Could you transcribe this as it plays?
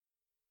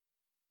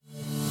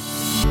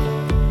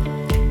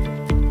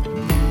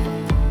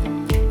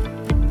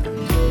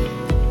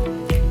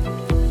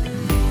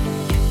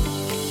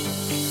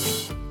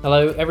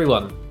Hello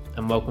everyone,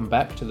 and welcome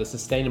back to the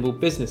Sustainable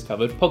Business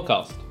Covered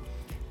podcast.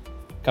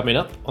 Coming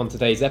up on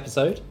today's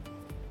episode,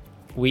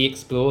 we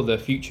explore the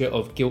future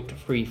of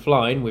guilt-free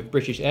flying with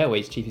British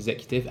Airways Chief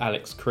Executive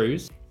Alex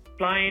Cruz.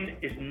 Flying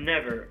is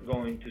never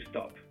going to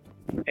stop,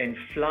 and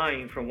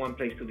flying from one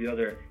place to the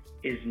other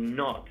is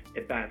not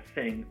a bad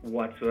thing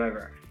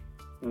whatsoever.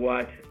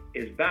 What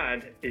is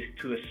bad is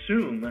to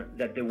assume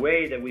that the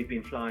way that we've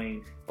been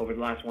flying over the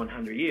last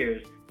 100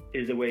 years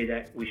is the way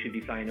that we should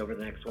be flying over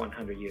the next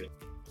 100 years.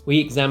 We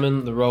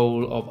examine the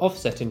role of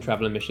offsetting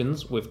travel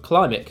emissions with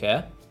climate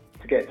care.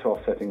 To get to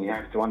offsetting, you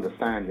have to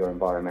understand your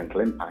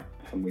environmental impact,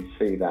 and we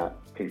see that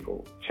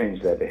people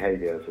change their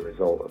behaviour as a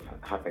result of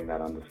having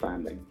that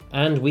understanding.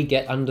 And we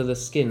get under the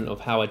skin of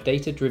how a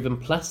data-driven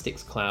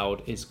plastics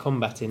cloud is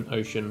combating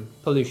ocean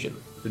pollution.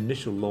 The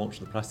initial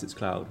launch of the Plastics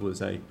Cloud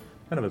was a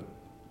kind of a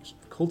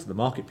call to the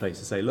marketplace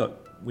to say,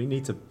 look, we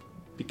need to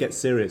get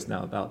serious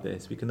now about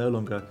this. We can no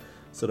longer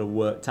sort of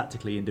work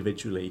tactically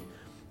individually.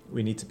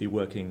 We need to be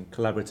working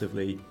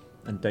collaboratively,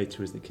 and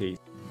data is the key.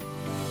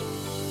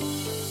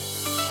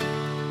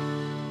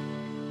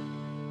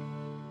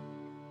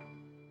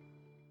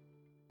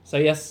 So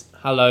yes,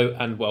 hello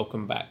and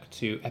welcome back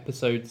to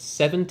episode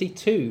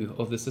 72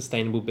 of the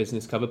Sustainable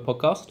Business Covered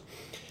podcast.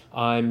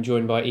 I'm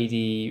joined by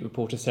ED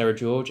reporter Sarah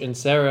George, and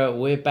Sarah,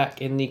 we're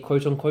back in the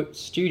quote-unquote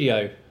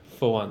studio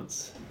for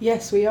once.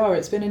 Yes, we are.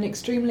 It's been an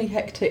extremely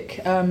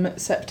hectic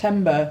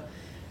September,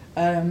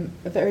 a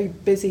very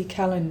busy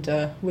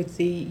calendar with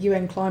the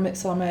UN Climate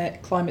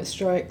Summit, climate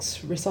strikes,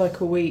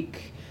 Recycle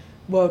Week,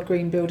 World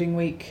Green Building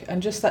Week,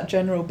 and just that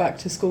general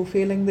back-to-school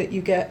feeling that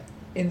you get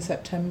in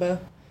September.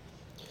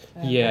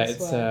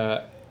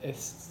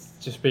 It's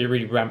just been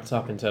really ramped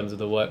up in terms of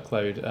the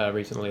workload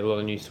recently. A lot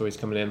of news stories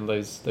coming in.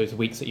 Those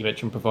weeks that you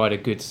mentioned provide a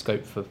good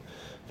scope for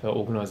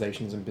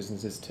organisations and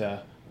businesses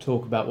to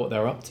talk about what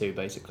they're up to,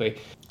 basically.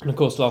 And of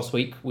course, 2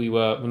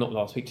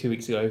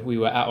 weeks ago, we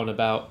were out and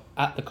about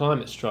at the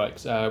climate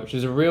strikes, which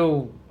was a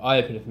real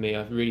eye-opener for me.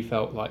 I really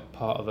felt like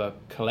part of a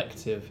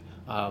collective,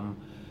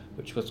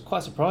 which was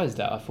quite surprised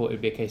at. I thought it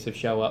would be a case of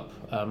show up,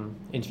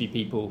 interview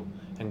people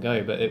and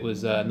go, but it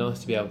was nice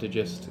to be able to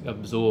just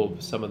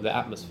absorb some of the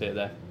atmosphere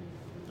there.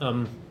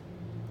 And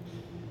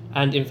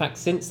in fact,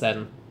 since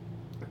then,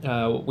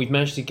 we've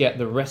managed to get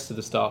the rest of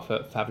the staff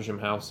at Faversham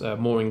House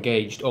more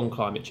engaged on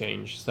climate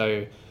change.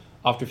 So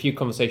after a few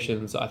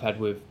conversations that I've had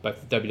with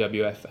both the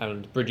WWF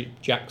and Bridget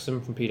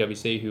Jackson from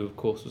PwC, who of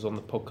course was on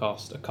the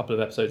podcast a couple of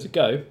episodes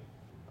ago,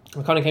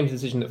 I kind of came to the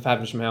decision that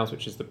Faversham House,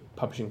 which is the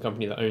publishing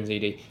company that owns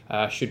ED,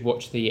 should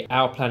watch the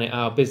Our Planet,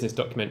 Our Business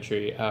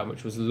documentary,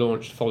 which was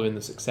launched following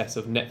the success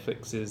of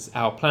Netflix's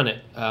Our Planet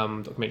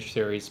documentary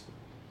series,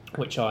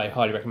 which I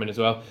highly recommend as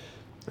well.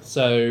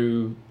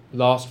 So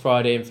last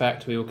Friday, in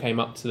fact, we all came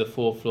up to the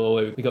fourth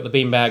floor. We got the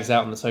beanbags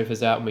out and the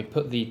sofas out, and we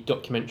put the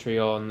documentary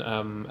on,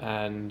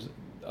 and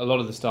a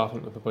lot of the staff, I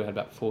think we probably had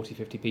about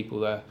 40-50 people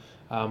there,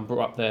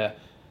 brought up their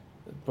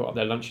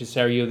lunches.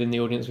 Sarah, you were in the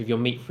audience with your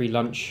meat-free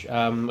lunch,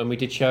 and we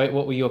did show it.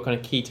 What were your kind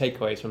of key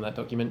takeaways from that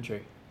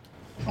documentary?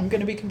 I'm going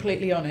to be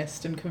completely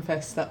honest and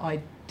confess that I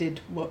did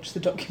watch the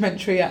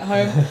documentary at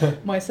home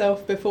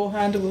myself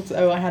beforehand,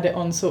 although I had it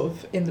on sort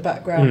of in the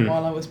background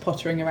while I was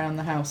pottering around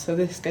the house. So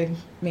this gave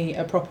me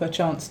a proper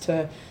chance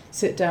to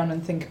sit down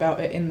and think about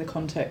it in the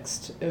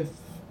context of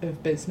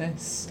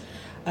business.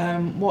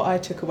 What I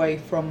took away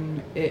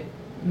from it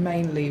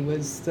mainly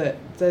was that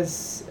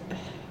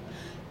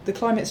the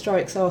climate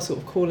strikes are sort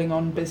of calling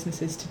on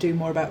businesses to do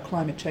more about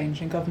climate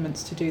change and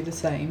governments to do the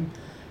same.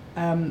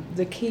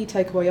 The key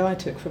takeaway I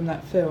took from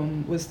that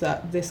film was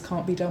that this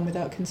can't be done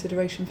without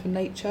consideration for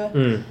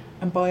nature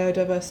and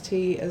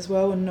biodiversity as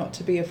well, and not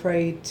to be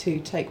afraid to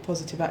take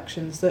positive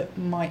actions that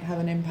might have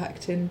an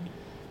impact in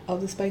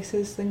other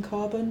spaces than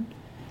carbon.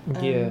 I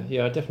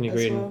definitely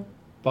agree. Well.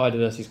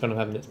 Biodiversity is kind of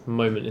having its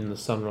moment in the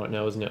sun right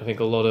now, isn't it? I think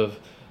a lot of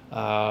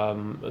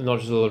not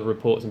just a lot of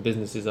reports and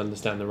businesses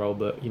understand the role,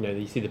 but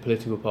you see the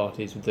political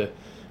parties with the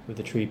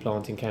tree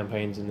planting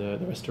campaigns and the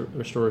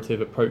restorative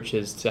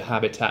approaches to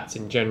habitats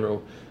in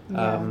general.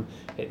 So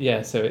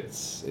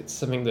it's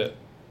something that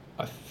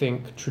I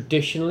think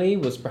traditionally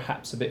was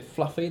perhaps a bit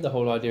fluffy. The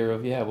whole idea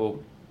of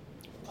we'll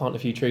plant a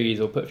few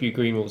trees or put a few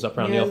green walls up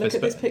around the office. Look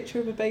at this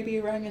picture of a baby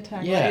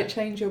orangutan. Let it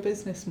change your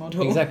business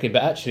model. Exactly,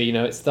 but actually,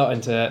 it's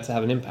starting to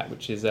have an impact,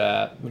 which is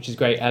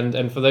great.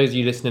 And for those of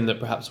you listening that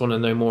perhaps want to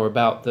know more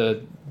about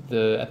the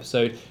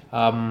episode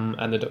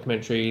and the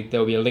documentary,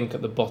 there will be a link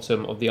at the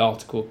bottom of the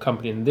article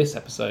accompanying this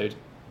episode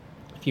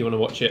if you want to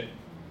watch it.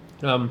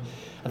 And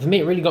for me,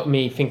 it really got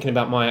me thinking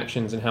about my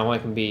actions and how I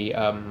can be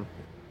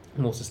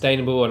more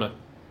sustainable. And I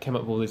came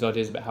up with all these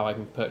ideas about how I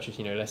can purchase,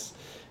 less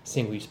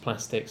single-use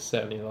plastics,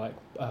 certainly like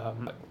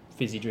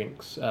fizzy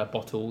drinks,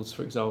 bottles,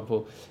 for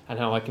example, and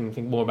how I can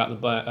think more about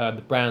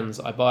the brands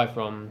I buy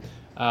from.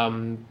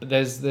 But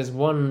there's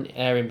one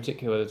area in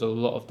particular where there's a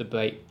lot of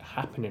debate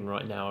happening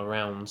right now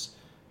around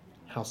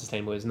how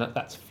sustainable it is, and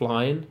that's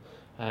flying,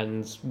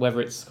 and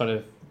whether it's kind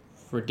of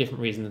for a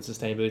different reason than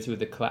sustainability with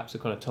the collapse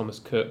of kind of Thomas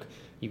Cook.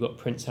 You've got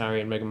Prince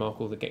Harry and Meghan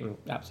Markle that are getting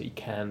absolutely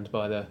canned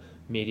by the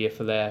media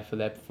for their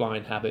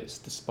flying habits,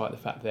 despite the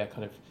fact they're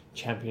kind of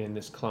championing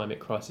this climate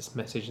crisis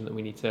message and that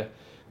we need to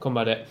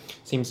combat it.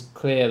 Seems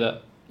clear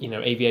that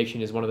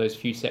aviation is one of those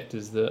few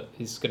sectors that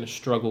is going to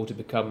struggle to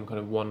become kind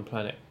of one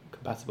planet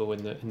compatible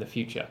in the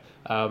future.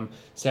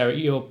 Sarah,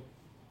 you're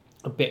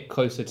a bit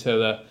closer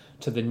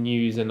to the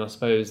news and I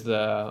suppose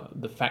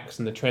the facts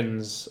and the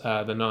trends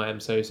than I am.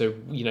 So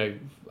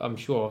I'm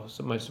sure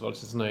most of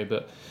us know,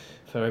 but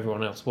for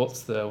everyone else,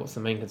 what's the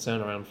main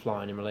concern around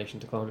flying in relation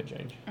to climate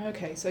change?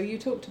 Okay, so you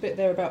talked a bit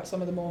there about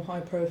some of the more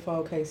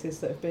high-profile cases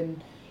that have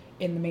been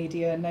in the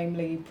media,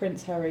 namely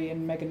Prince Harry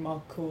and Meghan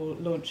Markle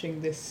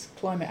launching this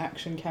climate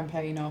action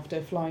campaign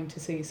after flying to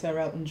see Sir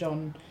Elton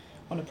John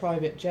on a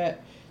private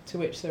jet, to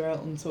which Sir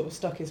Elton sort of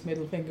stuck his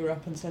middle finger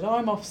up and said,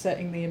 "I'm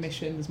offsetting the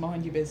emissions,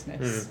 mind your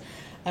business."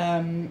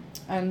 And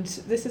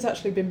this has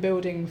actually been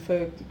building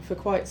for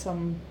quite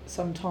some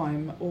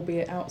time,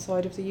 albeit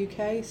outside of the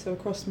UK. So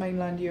across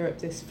mainland Europe,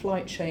 this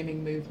flight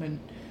shaming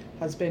movement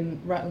has been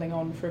rattling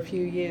on for a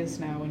few years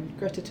now, and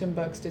Greta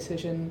Thunberg's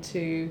decision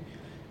to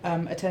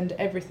attend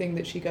everything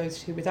that she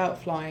goes to without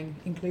flying,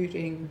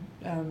 including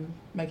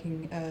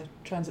making a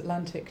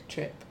transatlantic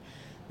trip,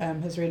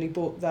 has really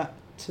brought that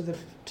to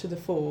the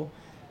fore.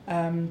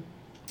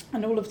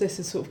 And all of this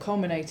has sort of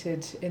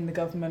culminated in the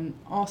government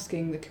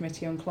asking the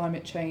Committee on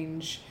Climate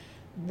Change,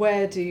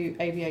 where do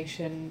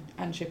aviation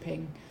and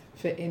shipping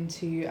fit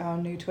into our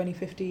new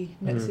 2050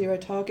 net zero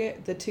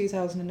target? The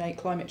 2008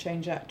 Climate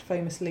Change Act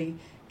famously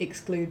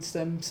excludes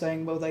them,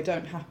 saying, well,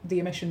 the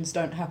emissions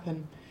don't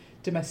happen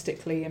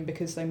domestically, and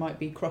because they might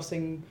be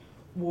crossing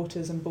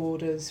waters and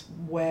borders,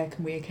 where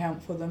can we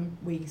account for them?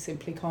 We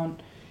simply can't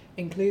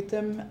include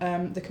them.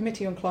 The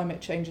Committee on Climate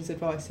Change's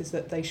advice is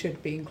that they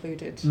should be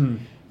included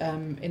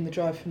in the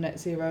drive for net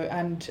zero.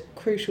 And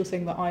crucial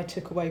thing that I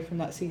took away from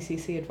that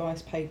CCC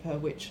advice paper,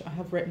 which I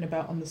have written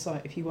about on the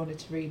site if you wanted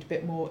to read a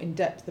bit more in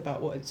depth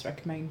about what it's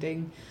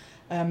recommending,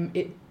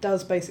 it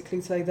does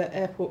basically say that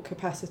airport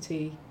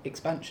capacity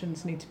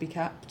expansions need to be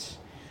capped,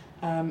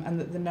 and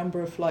that the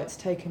number of flights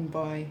taken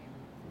by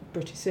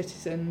British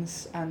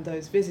citizens and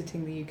those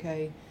visiting the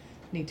UK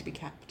need to be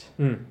capped.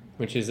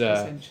 Which is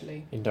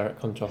essentially in direct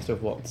contrast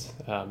of what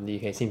the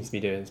UK seems to be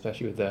doing,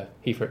 especially with the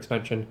Heathrow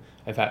expansion.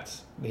 In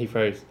fact, the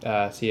Heathrow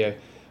CEO,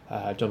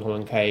 John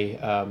Holland-Kaye,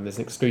 there's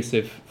an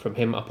exclusive from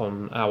him up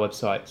on our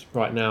website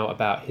right now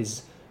about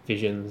his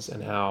visions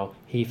and how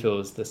he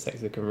feels the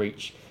sector can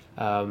reach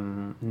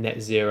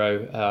net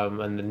zero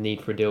and the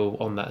need for a deal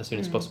on that as soon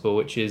as possible,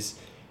 which is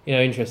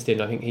interesting.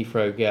 I think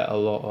Heathrow get a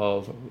lot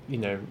of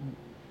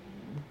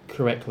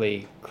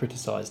correctly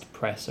criticised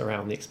press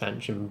around the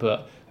expansion,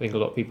 but I think a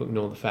lot of people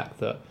ignore the fact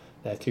that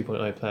their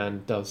 2.0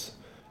 plan does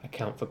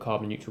account for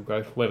carbon neutral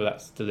growth. Whether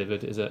that's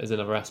delivered is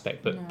another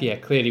aspect, but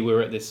clearly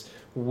we're at this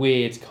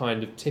weird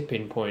kind of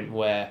tipping point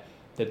where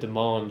the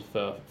demand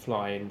for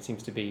flying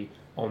seems to be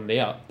on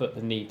the up, but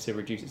the need to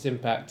reduce its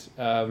impact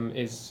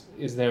is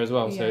there as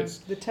well. So it's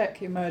the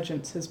tech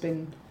emergence has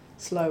been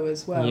slow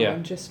as well.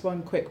 And just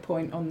one quick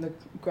point on the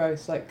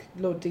growth, like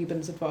Lord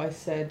Debon's advice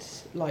said,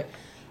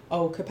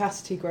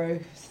 capacity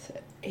growth,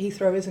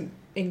 Heathrow isn't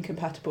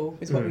incompatible,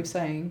 is what we're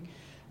saying,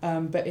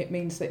 but it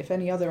means that if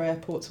any other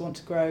airports want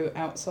to grow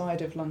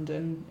outside of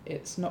London,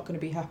 it's not going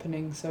to be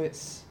happening, so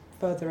it's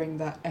furthering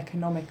that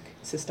economic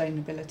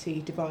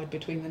sustainability divide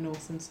between the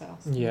north and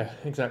south. Yeah,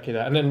 exactly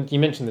that. And then you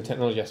mentioned the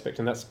technology aspect,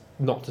 and that's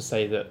not to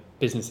say that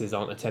businesses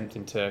aren't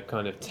attempting to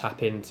kind of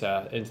tap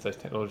into those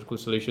technological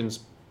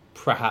solutions,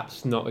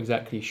 perhaps not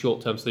exactly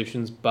short-term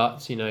solutions,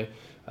 but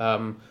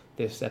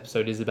this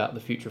episode is about the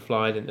future of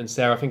flying, and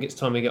Sarah, I think it's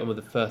time we get on with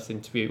the first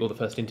interview, or the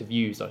first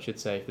interviews, I should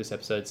say, for this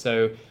episode.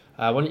 So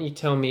why don't you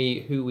tell me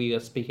who we are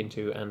speaking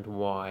to and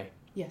why?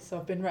 Yes,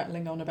 I've been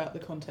rattling on about the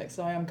context.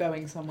 I am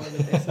going somewhere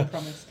with this, I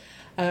promise.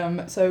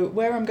 So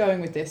where I'm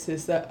going with this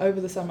is that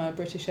over the summer,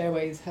 British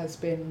Airways has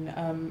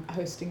been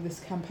hosting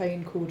this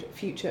campaign called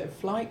Future of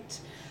Flight.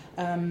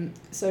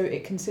 So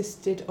it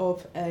consisted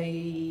of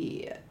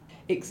a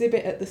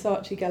exhibit at the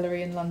Saatchi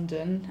Gallery in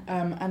London,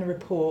 and a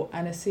report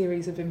and a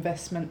series of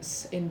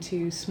investments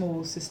into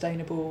small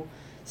sustainable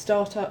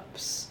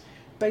startups,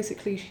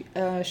 basically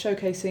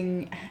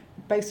showcasing,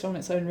 based on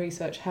its own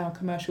research, how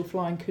commercial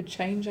flying could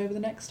change over the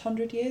next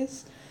 100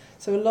 years.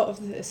 So a lot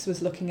of this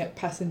was looking at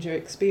passenger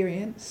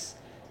experience.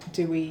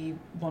 Do we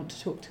want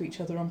to talk to each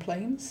other on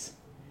planes?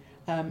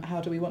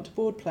 How do we want to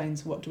board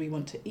planes? What do we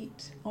want to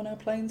eat on our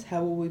planes?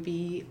 How will we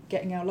be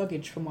getting our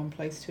luggage from one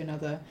place to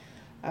another?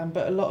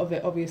 But a lot of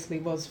it obviously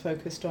was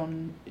focused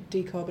on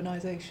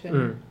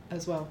decarbonisation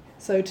as well.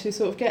 So to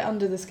sort of get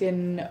under the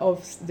skin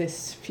of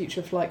this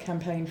Future Flight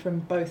campaign from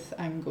both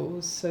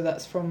angles, so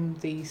that's from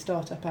the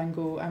startup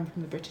angle and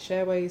from the British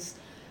Airways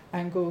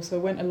angle, so I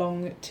went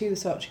along to the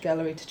Saatchi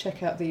Gallery to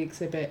check out the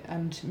exhibit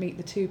and meet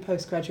the two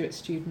postgraduate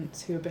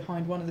students who are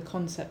behind one of the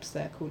concepts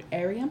there called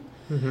Aerium.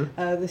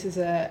 This is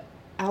a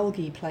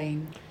algae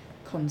plane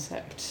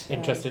concept.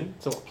 Interesting.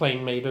 So a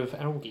plane made of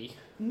algae?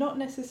 Not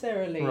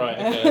necessarily. Right,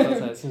 okay,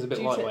 that seems a bit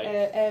lightweight. Due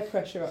to air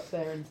pressure up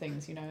there and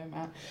things,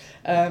 Matt.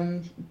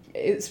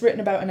 It's written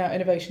about in our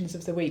Innovations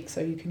of the Week,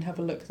 so you can have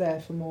a look there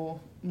for more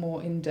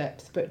more in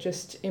depth, but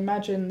just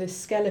imagine this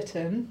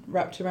skeleton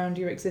wrapped around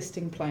your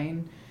existing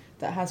plane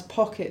that has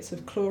pockets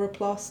of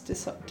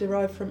chloroplasts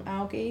derived from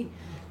algae.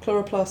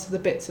 Chloroplasts are the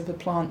bits of a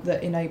plant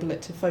that enable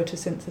it to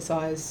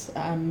photosynthesize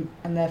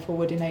and therefore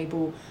would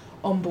enable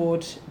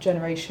onboard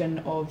generation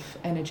of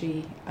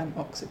energy and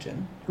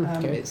oxygen.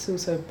 It's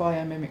also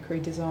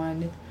biomimicry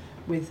design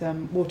with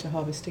water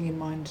harvesting in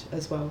mind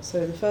as well.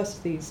 So the first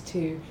of these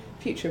two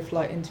Future of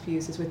Flight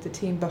interviews is with the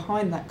team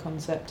behind that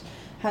concept,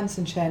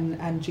 Hansen Chen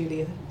and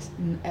Julia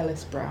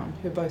Ellis Brown,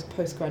 who are both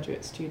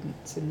postgraduate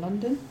students in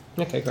London.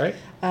 Okay, great.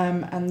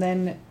 And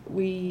then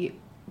we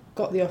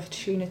got the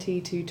opportunity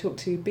to talk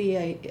to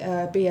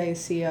BA's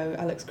CEO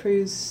Alex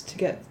Cruz to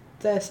get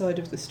their side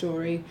of the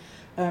story,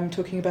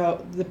 talking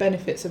about the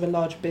benefits of a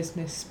large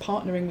business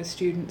partnering with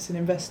students and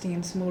investing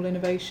in small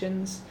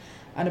innovations,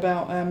 and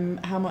about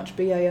how much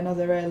BA and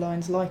other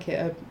airlines like it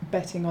are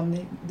betting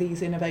on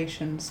these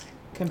innovations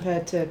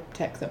compared to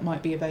tech that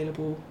might be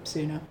available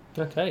sooner.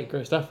 Okay,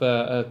 great stuff.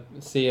 A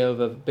CEO of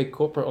a big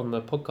corporate on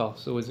the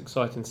podcast, always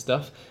exciting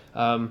stuff.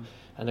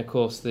 And of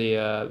course,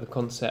 the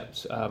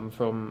concept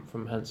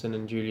from Hansen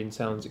and Julian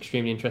sounds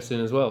extremely interesting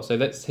as well. So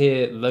let's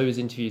hear those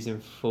interviews in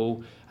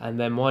full, and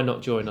then why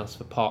not join us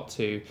for part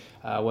 2,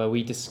 where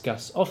we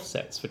discuss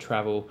offsets for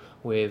travel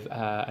with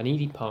an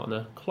ED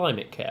partner,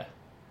 Climate Care.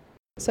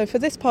 So for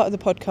this part of the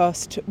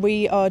podcast,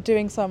 we are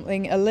doing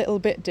something a little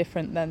bit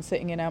different than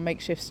sitting in our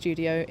makeshift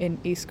studio in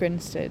East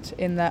Grinstead,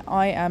 in that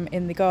I am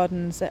in the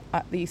gardens at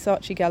the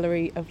Saatchi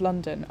Gallery of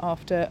London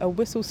after a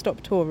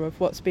whistle-stop tour of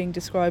what's being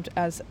described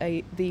as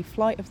the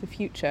flight of the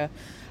future,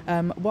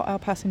 what our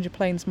passenger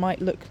planes might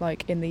look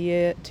like in the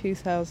year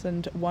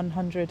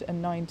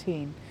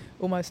 2119.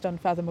 Almost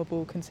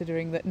unfathomable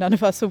considering that none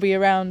of us will be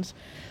around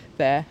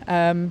there.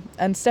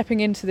 And stepping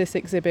into this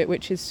exhibit,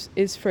 which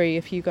is free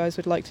if you guys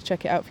would like to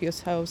check it out for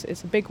yourselves,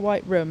 it's a big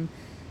white room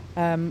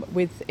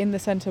with in the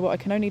centre what I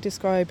can only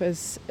describe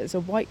as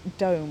a white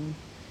dome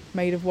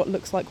made of what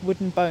looks like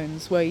wooden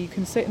bones, where you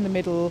can sit in the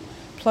middle,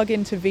 plug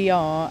into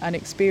VR and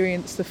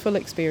experience the full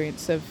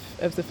experience of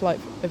the flight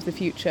of the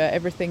future,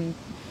 everything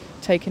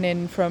taken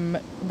in from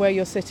where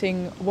you're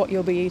sitting, what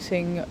you'll be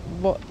eating,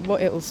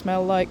 what it'll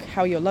smell like,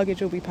 how your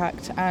luggage will be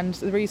packed, and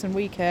the reason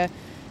we care,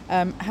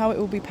 how it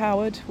will be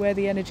powered, where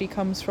the energy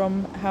comes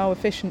from, how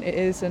efficient it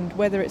is, and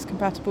whether it's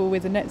compatible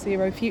with a net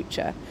zero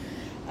future.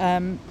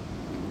 And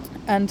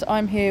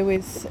I'm here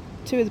with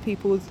two of the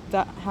people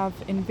that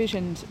have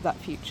envisioned that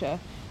future,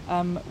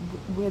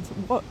 with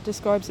what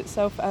describes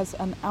itself as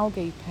an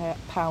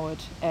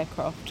algae-powered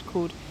aircraft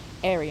called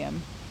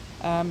Arium.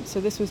 So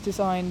this was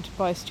designed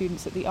by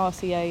students at the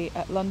RCA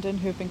at London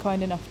who have been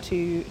kind enough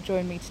to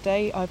join me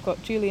today. I've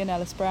got Julian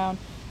Ellis Brown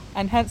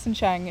and Hansen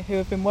Chang, who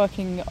have been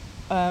working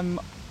on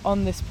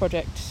this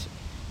project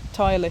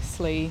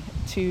tirelessly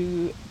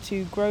to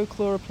grow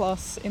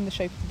chloroplasts in the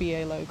shape of the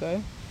BA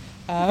logo,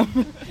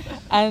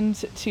 and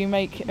to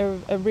make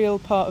a real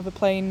part of a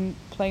plane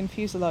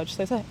fuselage.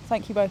 So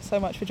thank you both so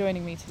much for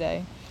joining me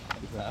today.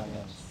 Thank you for having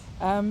us.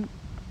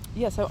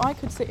 So I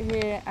could sit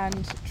here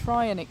and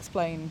try and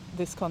explain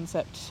this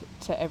concept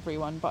to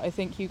everyone, but I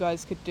think you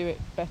guys could do it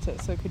better.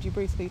 So could you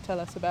briefly tell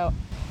us about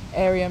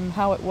Arium,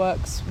 how it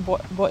works,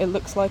 what it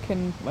looks like,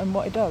 and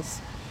what it does?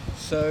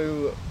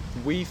 So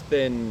we've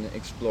been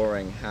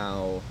exploring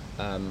how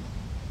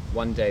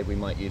one day we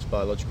might use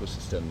biological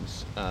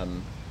systems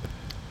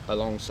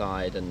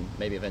alongside and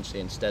maybe eventually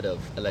instead of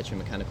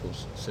electromechanical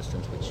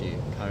systems which you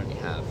currently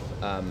have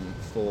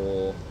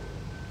for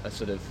a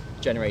sort of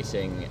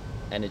generating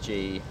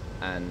energy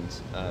and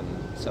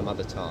some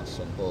other tasks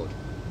on board.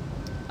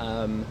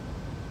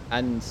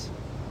 And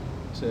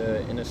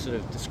in a sort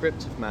of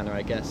descriptive manner,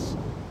 I guess,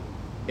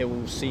 it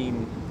will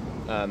seem,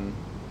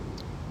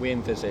 we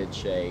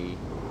envisage a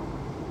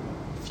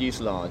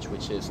fuselage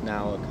which is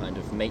now a kind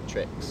of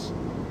matrix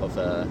of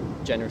a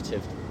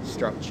generative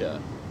structure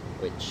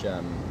which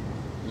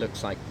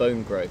looks like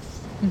bone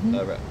growth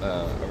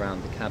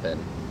around the cabin.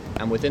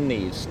 And within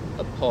these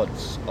are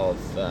pods of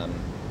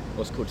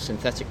what's called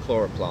synthetic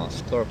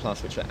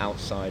chloroplasts which are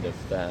outside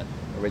of their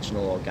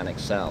original organic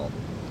cell,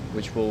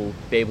 which will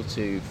be able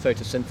to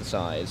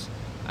photosynthesize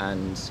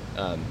and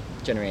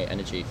generate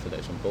energy for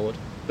those on board.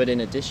 But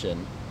in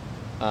addition,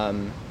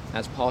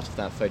 as part of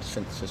that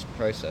photosynthesis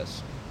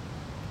process,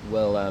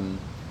 we'll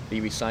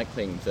be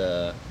recycling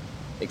the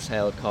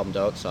exhaled carbon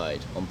dioxide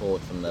on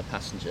board from the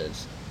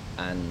passengers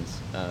and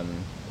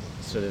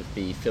sort of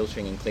be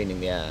filtering and cleaning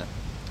the air,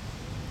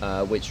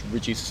 which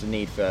reduces the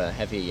need for a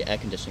heavy air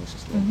conditioning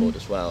system on board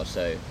as well,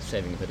 so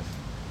saving a bit of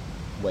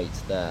weight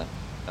there.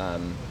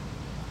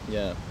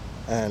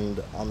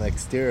 And on the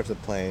exterior of the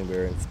plane, we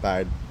were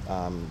inspired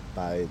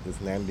by this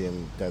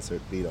Nambian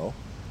desert beetle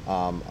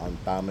on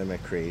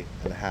biomimicry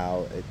and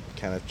how it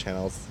kind of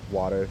channels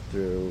water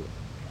through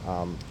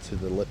to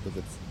the lip of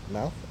its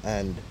mouth,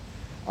 and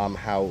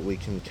how we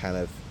can kind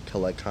of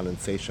collect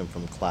condensation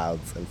from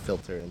clouds and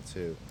filter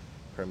into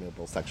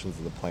permeable sections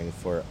of the plane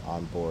for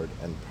onboard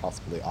and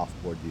possibly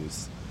off-board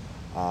use.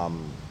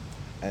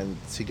 And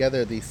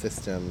together these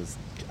systems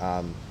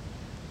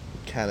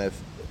kind of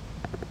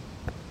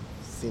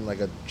seen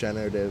like a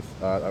generative,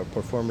 a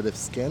performative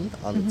skin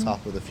on the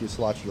top of the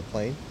fuselage of the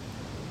plane.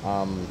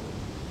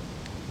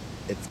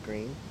 It's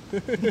green.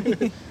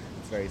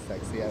 It's very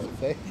sexy, I would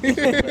say.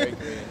 Very green.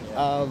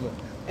 Yeah.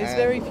 It's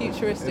very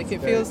futuristic. it's It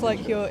very feels like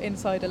futuristic. you're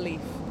inside a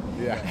leaf.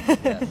 Yeah. Yes,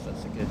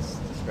 that's a good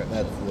description.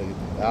 That's the,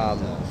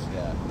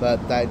 Yeah.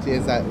 But the idea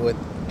is that with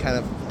kind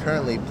of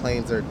currently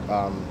planes are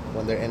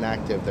when they're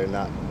inactive, they're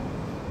not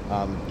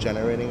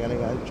generating any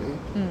energy.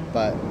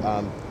 But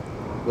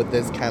with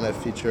this kind of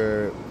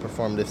future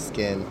performative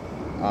skin,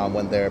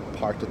 when they're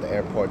parked at the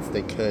airports,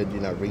 they could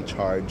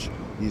recharge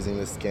using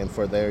the skin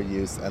for their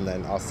use, and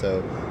then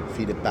also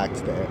feed back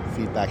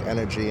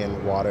energy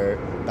and water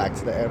back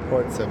to the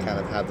airport. So kind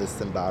of have this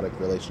symbiotic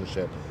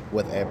relationship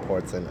with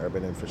airports and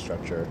urban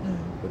infrastructure,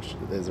 which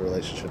is a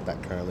relationship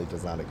that currently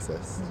does not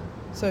exist.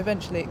 So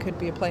eventually it could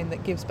be a plane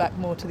that gives back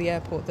more to the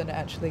airport than it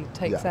actually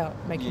takes Yeah. out,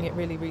 making it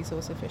really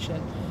resource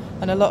efficient.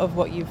 And a lot of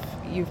what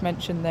you've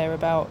mentioned there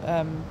about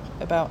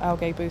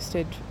algae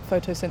boosted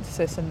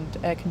photosynthesis and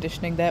air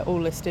conditioning, they're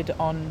all listed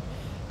on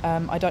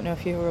I don't know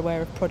if you're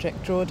aware of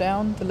Project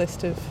Drawdown, the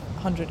list of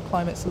 100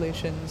 climate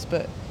solutions,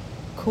 but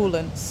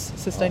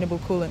sustainable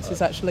coolants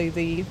is actually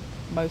the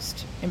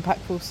most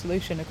impactful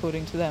solution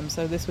according to them.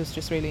 So this was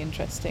just really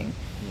interesting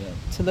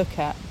to look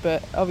at.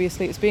 But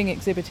obviously it's being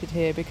exhibited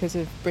here because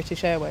of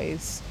British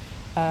Airways,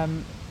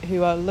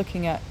 who are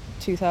looking at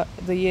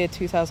the year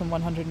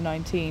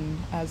 2119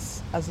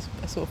 as a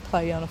sort of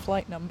play on a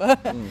flight number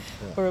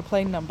or a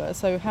plane number.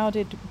 So how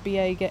did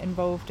BA get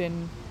involved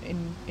in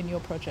your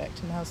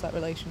project, and how's that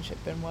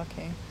relationship been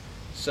working?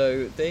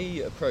 So they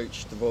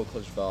approached the Royal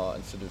College of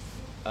Art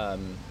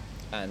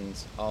and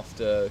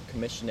after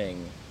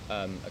commissioning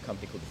a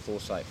company called the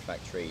Foresight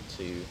Factory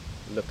to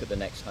look at the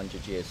next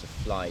 100 years of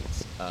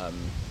flight,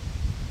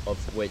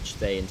 of which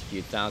they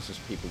interviewed thousands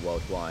of people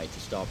worldwide to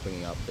start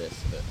bringing up this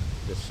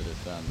sort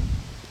of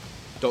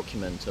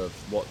document of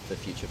what the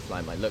future of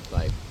flight might look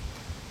like.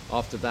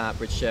 After that,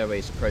 British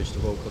Airways approached the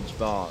Royal College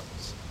of Art,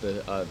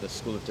 the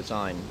School of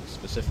Design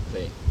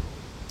specifically,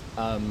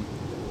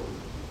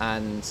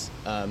 and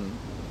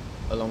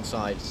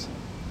alongside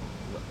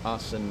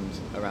us and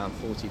around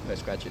 40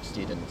 postgraduate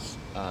students,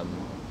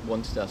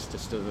 wanted us to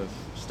sort of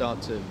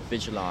start to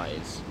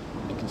visualize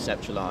and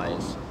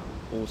conceptualize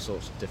all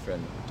sorts of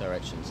different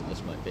directions that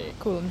this might be.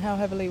 Cool. And how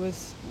heavily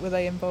were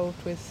they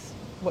involved with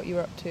what you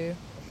were up to?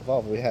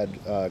 Well, we had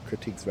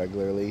critiques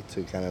regularly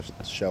to kind of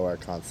show our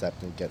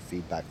concept and get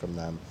feedback from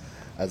them,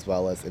 as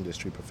well as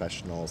industry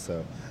professionals.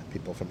 So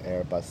people from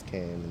Airbus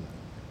came,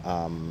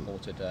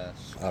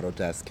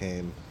 Autodesk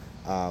came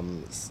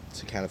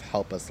to kind of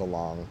help us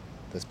along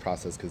this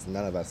process, because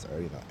none of us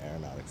are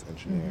aeronautics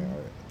engineer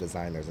or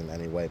designers in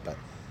any way, but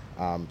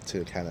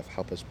to kind of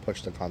help us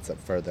push the concept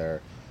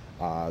further.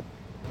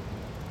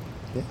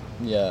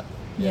 Yeah,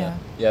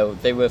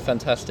 they were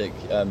fantastic.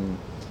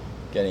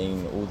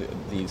 Getting all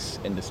these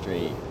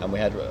industry, and we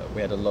had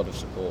a lot of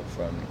support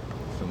from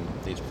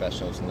these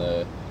professionals, and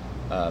the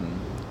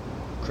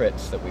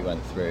crits that we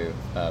went through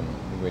were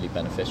really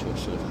beneficial,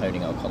 sort of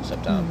honing our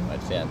concept down right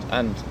at the end,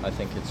 and I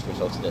think it's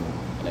resulted in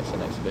an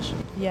excellent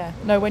exhibition. Yeah,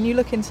 no, when you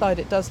look inside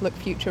it does look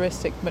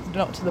futuristic, but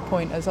not to the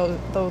point as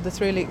though this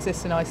really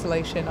exists in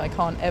isolation. I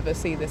can't ever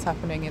see this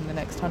happening in the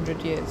next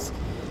 100 years.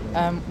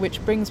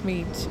 Which brings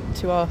me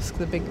to ask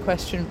the big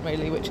question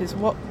really, which is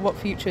what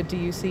future do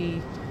you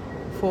see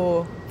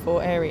for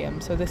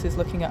Aerium? So this is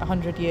looking at a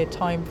 100-year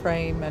time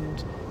frame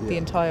and the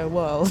entire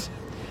world.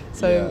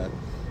 So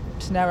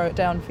to narrow it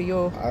down for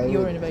your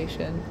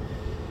innovation,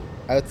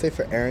 I would say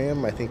for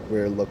Aerium, I think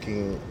we're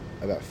looking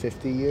about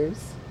 50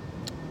 years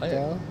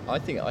down. I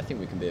think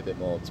we can be a bit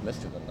more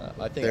optimistic than that.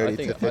 I think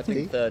 30 to 50? I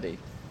think 30.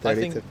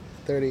 30 to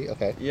 30.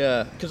 Okay.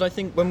 Yeah, because I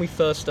think when we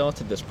first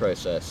started this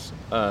process,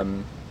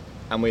 and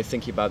we were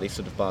thinking about these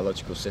sort of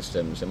biological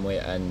systems, and we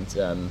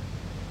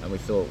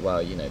thought,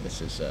 well,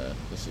 this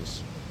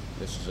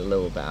is a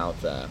little bit out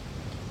there.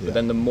 Yeah. But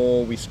then the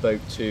more we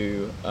spoke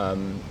to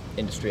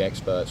industry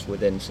experts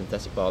within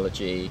synthetic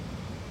biology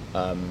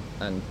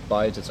and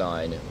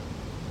biodesign,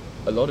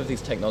 a lot of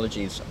these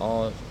technologies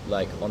are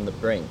like on the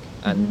brink,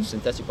 and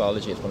synthetic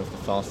biology is one of the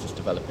fastest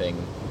developing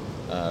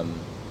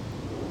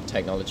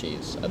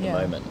technologies at the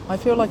moment. I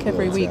feel like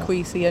every week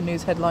we see a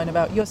news headline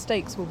about your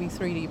steaks will be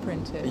 3D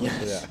printed.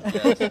 Yes.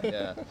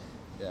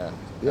 Yeah.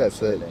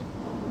 Absolutely.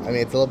 I mean,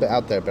 it's a little bit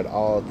out there, but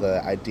all of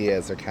the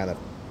ideas are kind of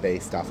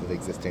based off of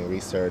existing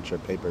research or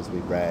papers we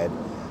read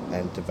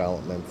and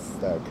developments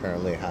that are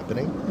currently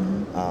happening.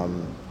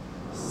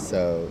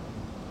 So,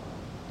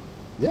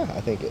 yeah,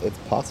 I think it's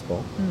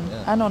possible.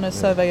 And on a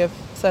survey of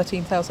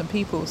 13,000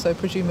 people, so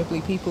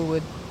presumably people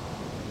would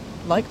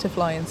like to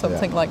fly in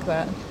something like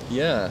that.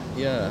 Yeah,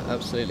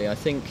 absolutely. I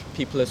think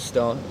people will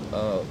start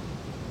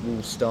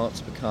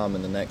to become,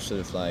 in the next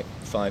sort of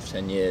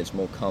 5-10 years,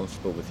 more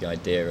comfortable with the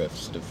idea of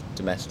sort of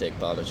domestic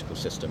biological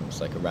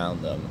systems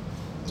around them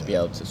to be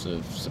able to sort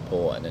of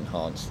support and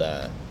enhance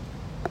their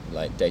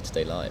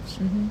day-to-day lives.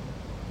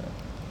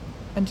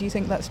 And do you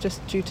think that's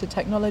just due to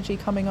technology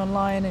coming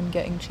online and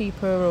getting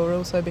cheaper, or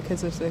also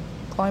because of the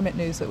climate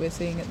news that we're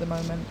seeing at the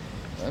moment?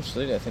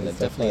 Absolutely, I think It's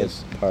that definitely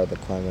is part of the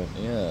climate.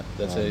 Yeah,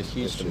 there's a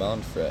huge issue.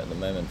 demand for it at the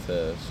moment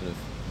for sort of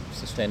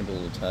sustainable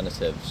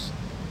alternatives,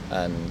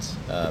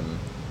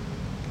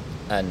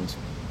 and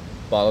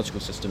biological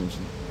systems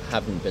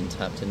haven't been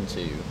tapped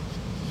into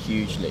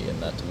hugely in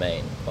that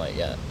domain quite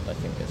yet. I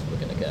think we're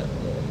going to get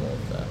more and more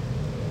of that.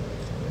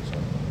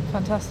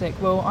 Fantastic.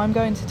 Well, I'm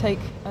going to take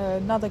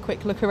another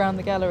quick look around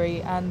the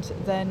gallery, and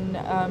then,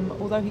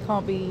 although he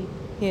can't be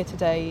here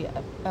today,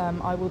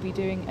 I will be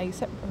doing a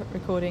separate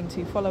recording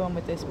to follow on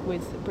with this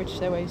with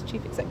British Airways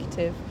Chief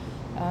Executive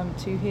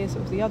to hear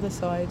sort of the other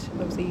side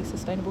of the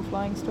sustainable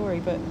flying story.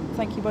 But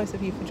thank you both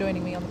of you for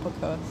joining me on the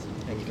podcast.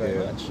 Thank you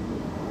very much.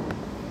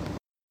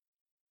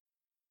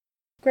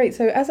 Great.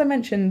 So as I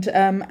mentioned,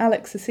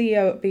 Alex, the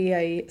CEO at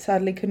BA,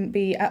 sadly couldn't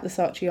be at the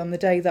Saatchi on the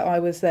day that I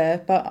was there,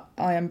 but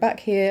I am back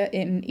here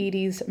in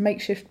Edie's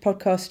makeshift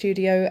podcast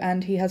studio,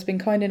 and he has been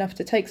kind enough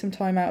to take some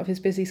time out of his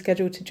busy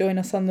schedule to join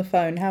us on the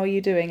phone. How are you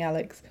doing,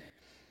 Alex?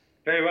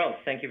 Very well.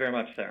 Thank you very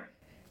much, Sarah.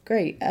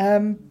 Great.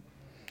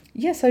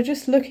 So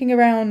just looking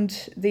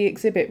around the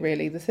exhibit,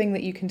 really, the thing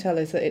that you can tell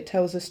is that it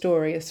tells a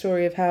story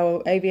of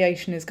how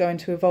aviation is going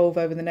to evolve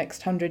over the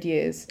next 100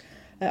 years.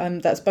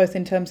 That's both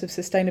in terms of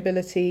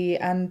sustainability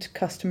and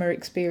customer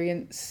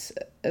experience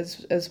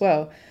as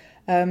well.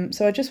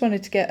 So I just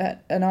wanted to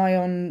get an eye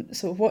on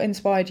sort of what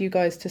inspired you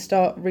guys to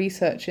start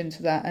research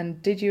into that,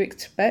 and did you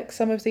expect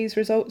some of these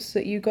results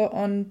that you got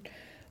on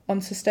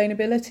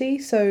sustainability?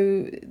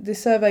 So the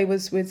survey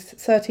was with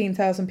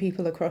 13,000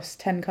 people across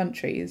 10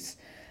 countries,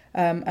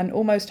 and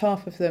almost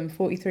half of them,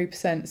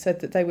 43%, said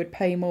that they would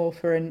pay more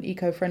for an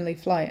eco-friendly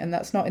flight, and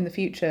that's not in the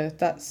future,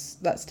 that's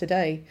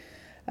today.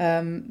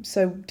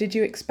 So did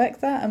you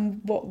expect that,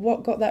 and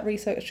what got that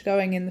research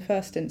going in the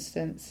first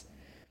instance?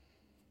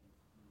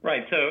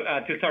 Right. So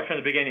to start from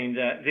the beginning,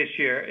 this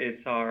year is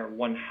our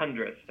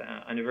 100th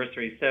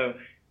anniversary. So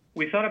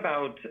we thought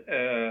about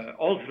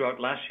all throughout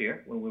last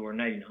year when we were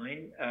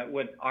 99,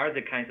 what are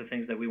the kinds of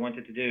things that we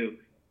wanted to do,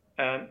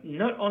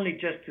 not only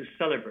just to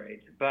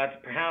celebrate,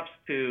 but perhaps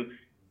to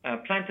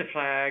plant a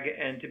flag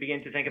and to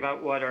begin to think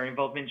about what our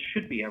involvement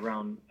should be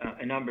around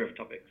a number of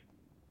topics.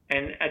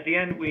 And at the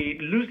end, we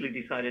loosely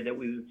decided that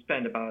we would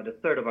spend about a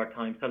third of our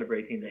time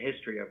celebrating the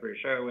history of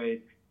British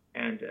Airways.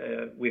 And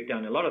we've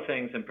done a lot of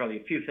things and probably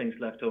a few things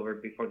left over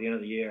before the end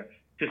of the year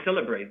to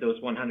celebrate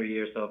those 100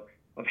 years of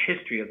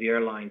history of the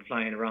airline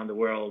flying around the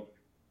world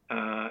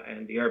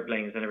and the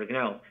airplanes and everything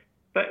else.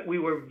 But we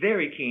were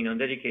very keen on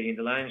dedicating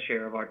the lion's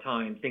share of our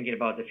time thinking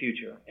about the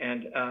future.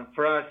 And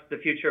for us, the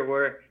future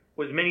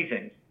was many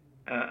things.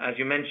 As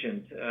you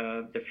mentioned,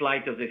 the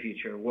flight of the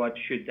future. What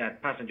should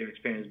that passenger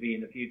experience be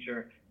in the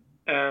future?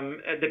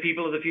 The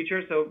people of the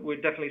future. So we're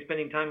definitely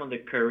spending time on the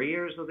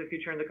careers of the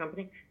future in the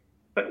company.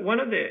 But one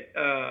of the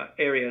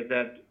areas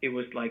that it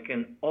was like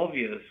an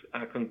obvious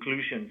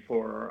conclusion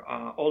for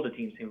all the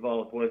teams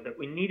involved was that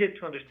we needed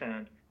to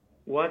understand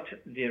what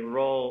the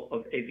role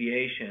of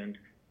aviation,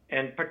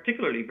 and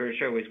particularly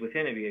British Airways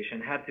within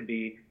aviation, had to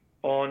be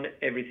on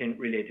everything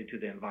related to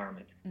the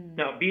environment.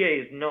 Now,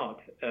 BA is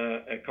not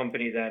a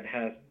company that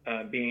has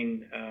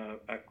been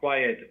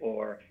quiet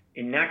or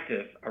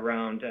inactive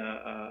around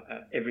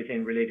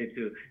everything related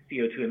to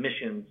CO2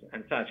 emissions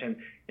and such. And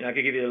I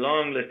could give you a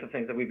long list of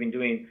things that we've been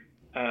doing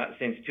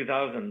since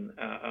 2000,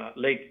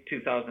 late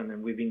 2000,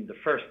 and we've been the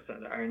first.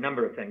 There are a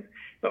number of things.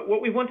 But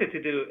what we wanted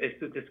to do is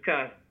to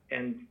discuss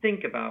and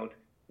think about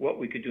what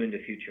we could do in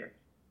the future.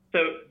 So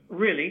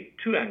really,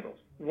 two angles.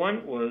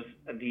 One was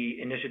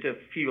the initiative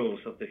Fuels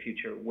of the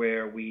Future,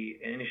 where we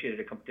initiated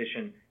a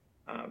competition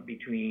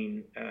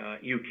between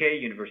UK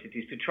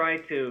universities to try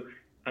to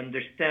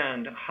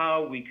understand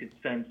how we could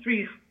send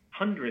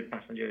 300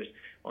 passengers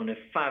on a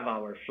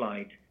 5-hour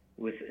flight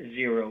with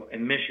zero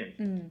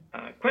emissions.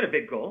 Quite a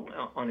big goal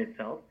on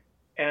itself.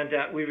 And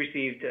we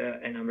received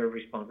a number of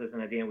responses.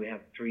 And at the end, we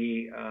have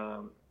 3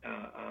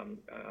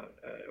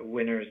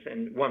 winners,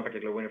 and one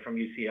particular winner from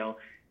UCL.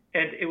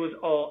 And it was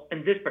all,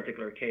 in this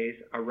particular case,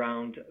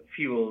 around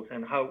fuels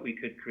and how we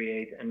could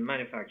create and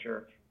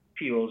manufacture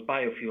fuels,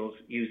 biofuels,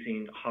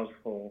 using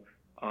household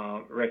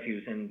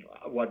refuse and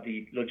what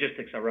the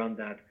logistics around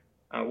that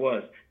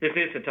was. This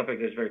is a topic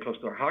that's very close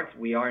to our hearts.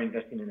 We are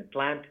investing in a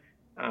plant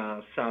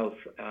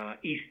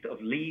southeast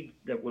of Leeds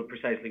that will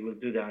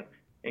do that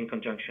in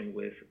conjunction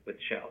with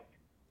Shell.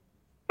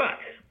 But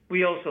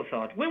we also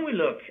thought, when we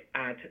look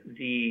at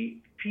the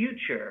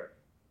future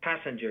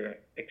passenger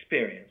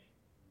experience,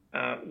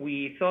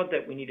 we thought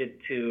that we needed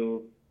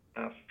to,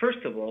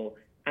 first of all,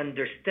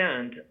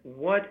 understand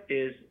what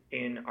is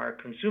in our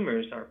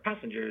consumers, our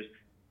passengers,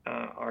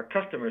 our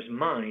customers'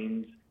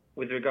 minds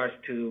with regards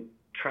to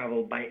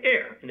travel by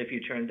air in the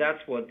future. And that's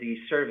what the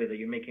survey that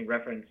you're making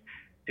reference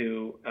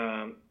to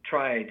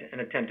tried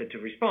and attempted to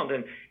respond.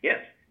 And yes,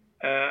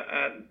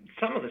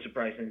 some of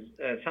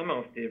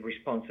the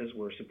responses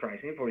were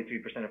surprising.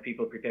 43% of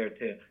people prepared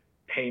to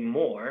pay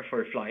more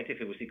for a flight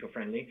if it was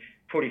eco-friendly.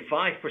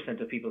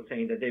 45% of people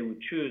saying that they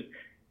would choose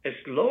a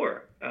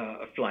slower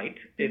flight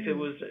if it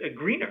was a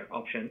greener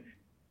option.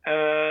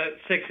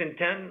 6 in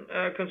 10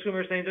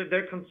 consumers saying that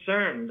they're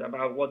concerned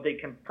about what they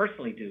can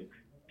personally do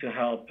to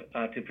help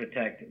to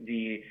protect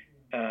the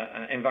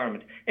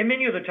environment. And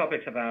many other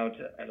topics about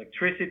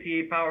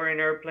electricity, power in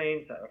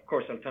airplanes, of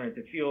course,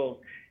 alternative fuels,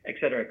 et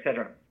cetera, et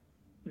cetera.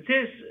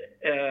 This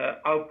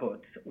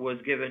output was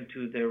given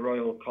to the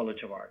Royal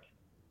College of Art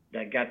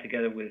that got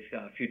together with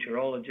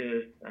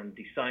futurologists and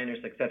designers,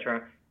 et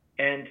cetera.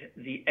 And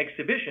the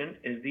exhibition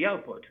is the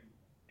output.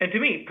 And to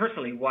me,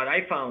 personally, what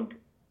I found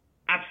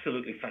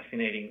absolutely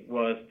fascinating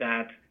was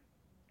that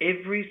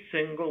every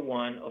single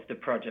one of the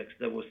projects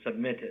that was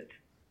submitted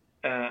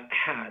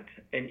had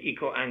an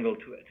eco angle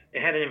to it.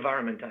 It had an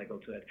environment angle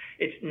to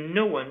it.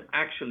 No one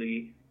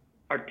actually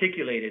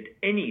articulated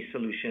any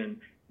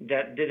solution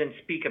that didn't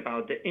speak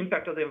about the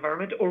impact of the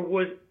environment or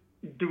was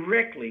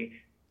directly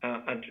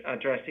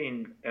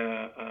addressing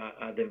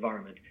the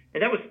environment.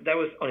 And that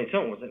was on its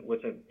own was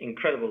an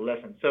incredible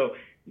lesson. So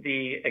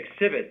the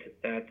exhibit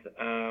that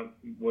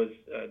was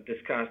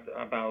discussed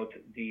about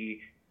the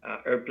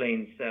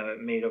airplanes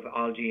made of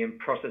algae and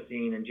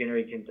processing and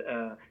generating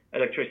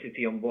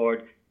electricity on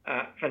board,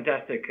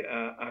 fantastic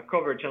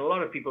coverage, and a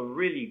lot of people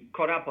really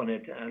caught up on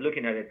it,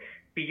 looking at it.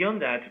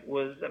 Beyond that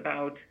was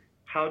about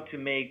how to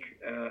make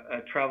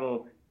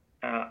travel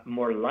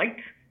more light.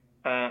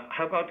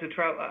 How about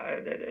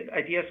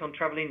ideas on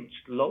traveling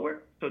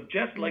slower? So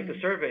just like the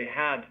survey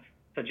had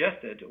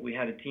suggested, we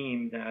had a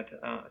team that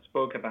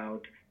spoke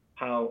about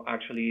how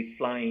actually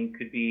flying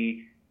could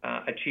be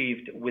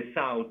achieved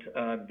without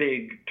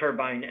big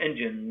turbine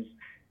engines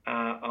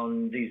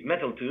on these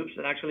metal tubes,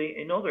 and actually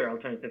in other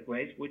alternative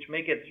ways, which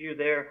may get you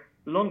there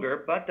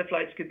longer, but the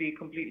flights could be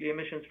completely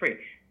emissions-free.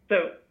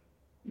 So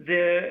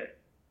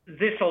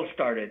this all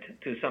started,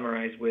 to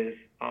summarize, with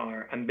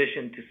our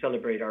ambition to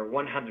celebrate our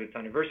 100th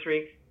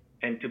anniversary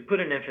and to put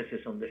an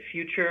emphasis on the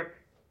future,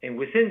 and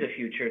within the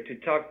future to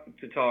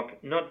talk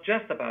not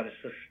just about a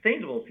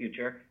sustainable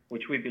future,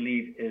 which we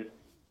believe is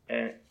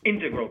an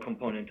integral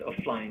component of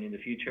flying in the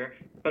future,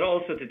 but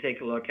also to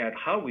take a look at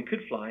how we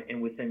could fly,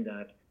 and within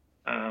that,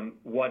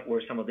 what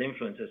were some of the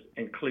influences.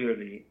 And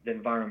clearly, the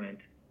environment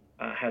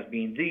has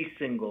been the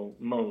single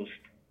most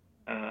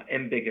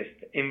and biggest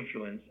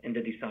influence in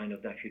the design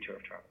of that future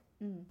of travel.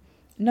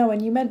 No,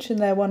 and you mentioned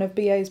there one of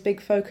BA's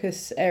big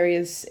focus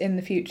areas in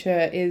the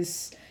future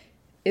is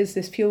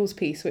this fuels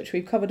piece, which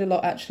we've covered a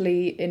lot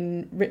actually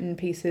in written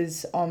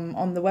pieces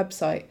on the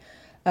website.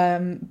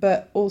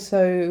 But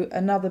also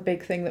another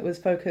big thing that was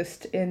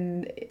focused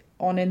in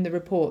the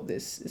report,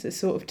 this is a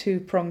sort of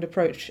two-pronged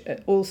approach,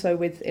 also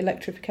with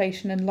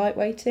electrification and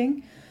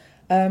lightweighting.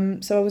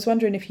 So I was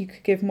wondering if you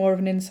could give more of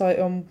an insight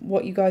on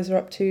what you guys are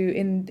up to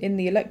in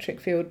the electric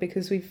field,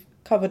 because we've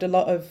covered a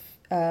lot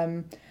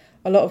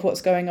of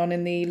what's going on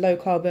in the low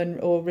carbon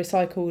or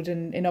recycled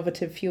and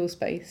innovative fuel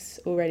space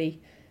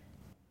already.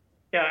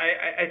 Yeah,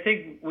 I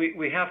think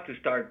we have to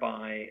start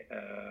by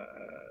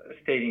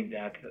stating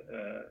that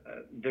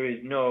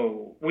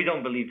we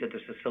don't believe that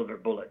there's a silver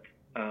bullet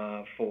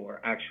for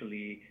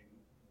actually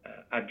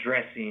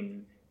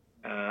addressing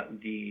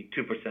the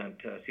 2%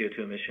 CO2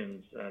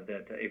 emissions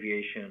that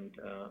aviation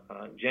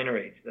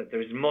generates. That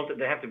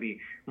there have to be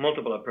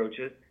multiple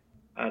approaches.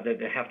 That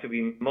there have to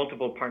be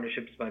multiple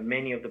partnerships by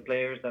many of the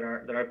players that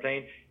are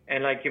playing.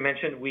 And like you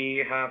mentioned,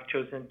 we have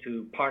chosen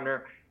to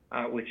partner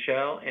with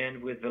Shell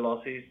and with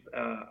Velocys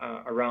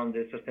around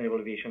the Sustainable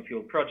Aviation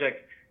Fuel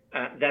project.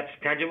 That's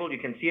tangible. You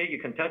can see it. You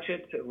can touch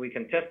it. We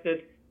can test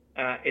it.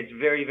 It's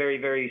very, very,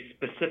 very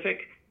specific.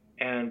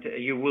 And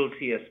you will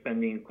see us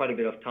spending quite a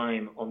bit of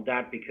time on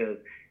that, because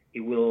it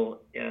will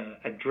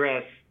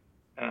address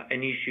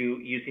an issue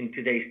using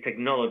today's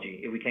technology.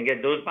 If we can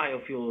get those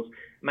biofuels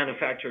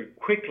manufactured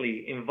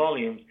quickly in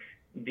volumes,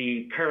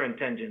 the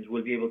current engines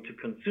will be able to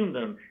consume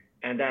them.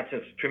 And that's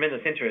of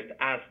tremendous interest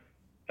as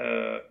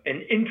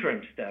an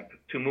interim step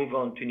to move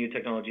on to new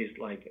technologies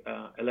like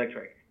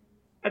electric.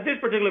 At this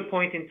particular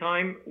point in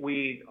time,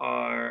 we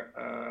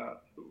are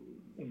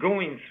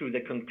going through the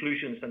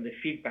conclusions and the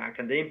feedback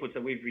and the inputs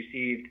that we've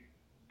received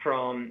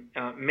from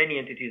many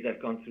entities that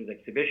have gone through the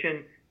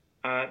exhibition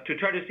to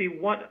try to see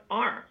what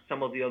are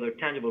some of the other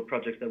tangible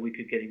projects that we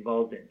could get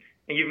involved in.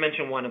 And you've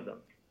mentioned one of them,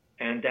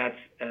 and that's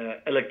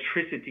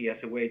electricity as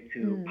a way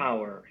to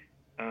power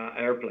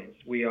airplanes.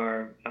 We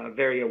are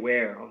very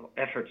aware of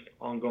efforts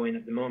ongoing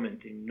at the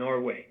moment in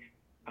Norway,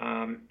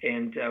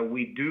 and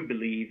we do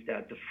believe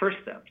that the first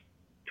steps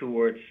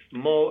towards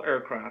small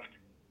aircraft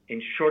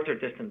in shorter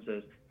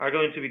distances are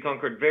going to be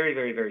conquered very,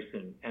 very, very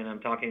soon. And I'm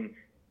talking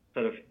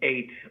sort of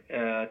 8,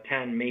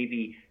 10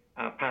 maybe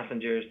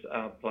passengers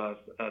plus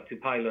 2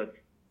 pilots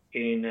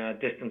in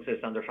distances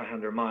under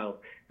 500 miles.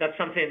 That's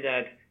something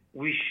that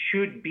we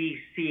should be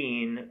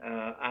seeing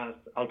as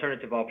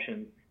alternative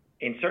options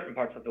in certain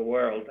parts of the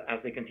world as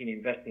they continue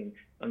investing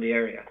on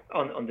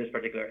this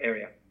particular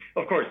area.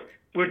 Of course,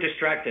 we're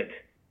distracted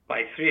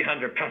by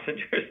 300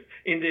 passengers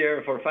in the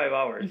air for 5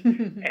 hours.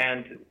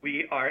 And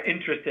we are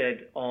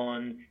interested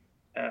on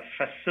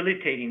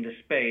facilitating the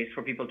space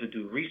for people to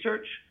do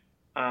research,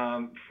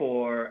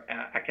 for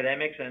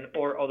academics and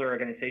or other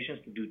organizations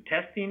to do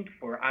testing,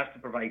 for us to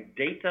provide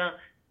data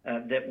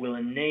that will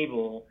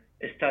enable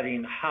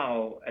studying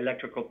how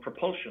electrical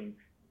propulsion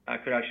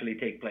could actually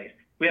take place.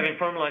 We haven't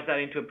formalized that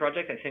into a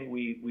project. I think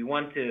we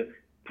want to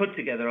put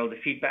together all the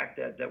feedback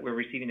that we're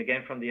receiving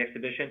again from the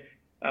exhibition.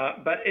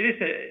 But it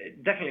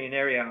is definitely an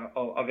area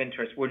of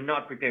interest. We're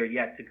not prepared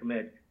yet to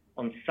commit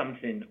on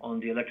something on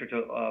the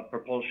electrical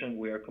propulsion.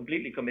 We are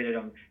completely committed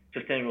on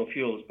sustainable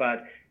fuels.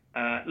 But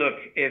look,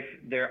 if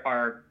there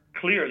are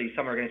clearly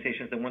some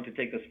organizations that want to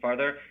take this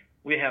further,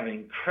 we have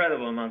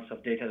incredible amounts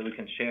of data that we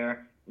can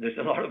share. There's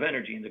a lot of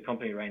energy in the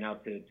company right now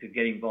to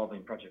get involved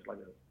in projects like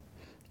this.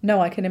 No,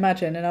 I can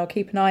imagine, and I'll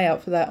keep an eye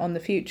out for that on the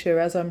future,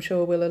 as I'm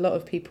sure will a lot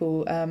of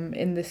people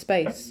in this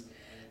space.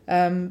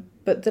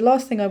 But the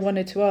last thing I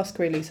wanted to ask,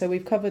 really, so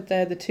we've covered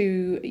there the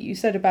two, you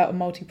said about a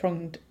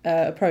multi-pronged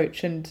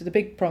approach, and the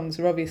big prongs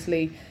are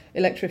obviously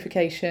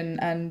electrification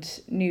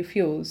and new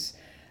fuels.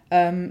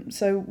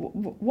 So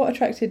what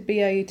attracted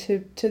BA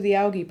to the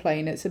algae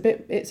plane? It's a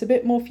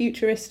bit more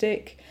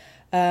futuristic.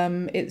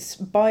 It's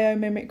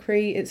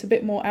biomimicry. It's a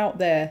bit more out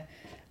there,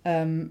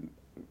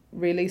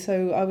 really.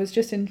 So I was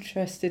just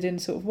interested in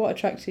sort of what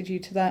attracted you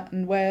to that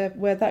and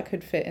where that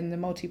could fit in the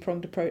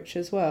multi-pronged approach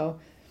as well.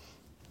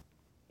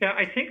 Yeah,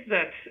 I think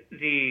that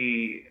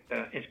the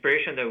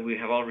inspiration that we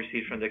have all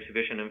received from the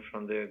exhibition and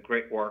from the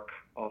great work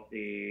of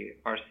the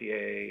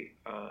RCA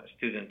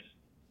students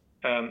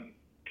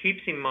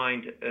keeps in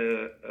mind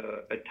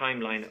a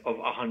timeline of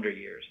 100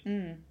 years.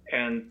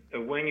 And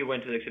when you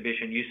went to the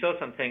exhibition, you saw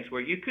some things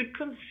where you could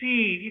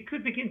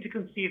begin to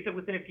conceive that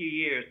within a few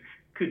years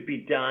could be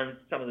done.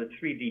 Some of the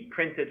 3D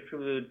printed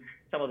food,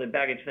 some of the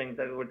baggage things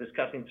that we were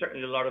discussing,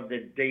 certainly a lot of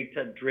the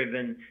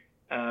data-driven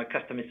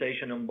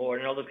customization on board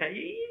and all those kind.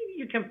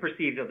 You can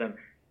perceive of them.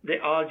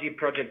 The algae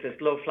project, the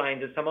slow flying,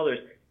 there's some others.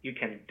 You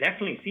can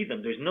definitely see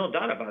them. There's no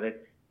doubt about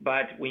it.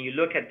 But when you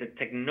look at the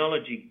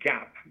technology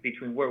gap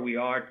between where we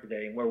are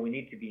today and where we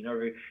need to be in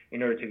order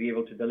to be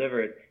able to deliver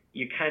it,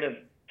 you kind of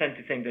tend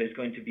to think that it's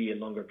going to be a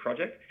longer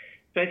project.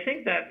 So I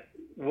think that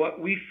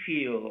what we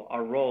feel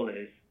our role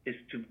is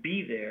to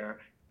be there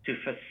to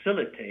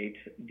facilitate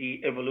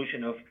the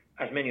evolution of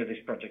as many of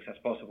these projects as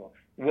possible.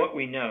 What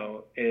we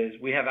know is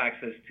we have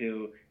access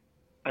to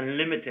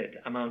unlimited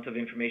amount of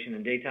information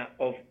and data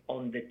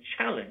on the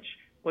challenge.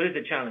 What is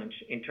the challenge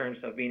in terms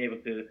of being able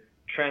to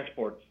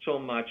transport so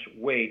much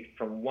weight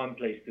from one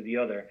place to the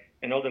other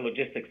and all the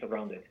logistics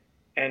around it?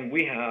 And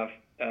we have,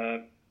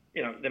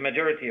 the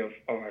majority of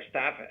our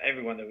staff,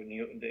 everyone that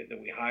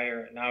we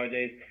hire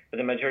nowadays, but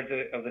the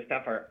majority of the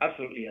staff are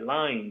absolutely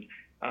aligned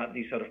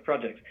these sort of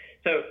projects.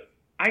 So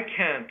I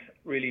can't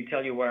really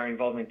tell you where our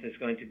involvement is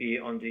going to be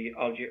on the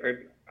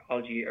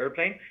algae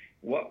airplane.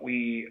 What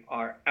we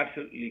are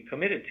absolutely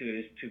committed to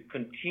is to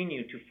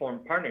continue to form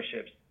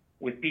partnerships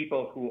with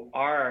people who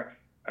are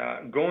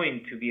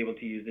going to be able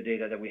to use the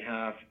data that we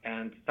have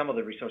and some of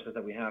the resources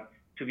that we have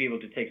to be able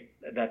to take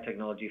that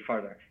technology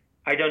further.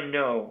 I don't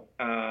know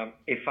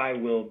if I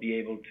will be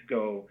able to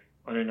go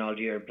on an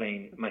algae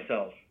airplane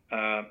myself.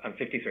 I'm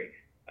 53.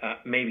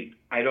 Maybe.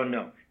 I don't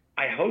know.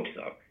 I hope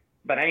so.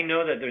 But I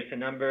know that there's a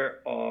number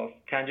of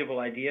tangible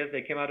ideas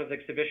that came out of the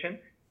exhibition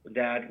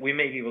that we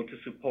may be able to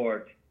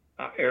support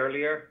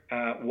earlier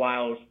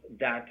whilst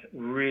that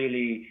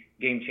really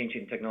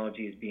game-changing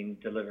technology is being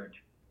delivered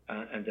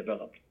and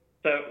developed.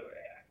 So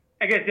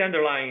I guess the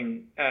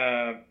underlying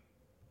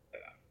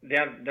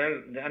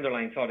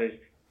thought is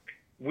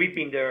we've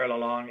been there all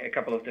along, a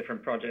couple of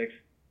different projects.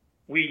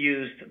 We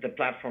used the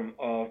platform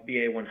of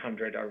BA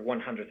 100, our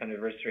 100th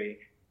anniversary,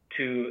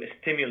 to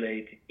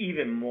stimulate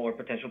even more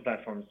potential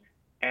platforms.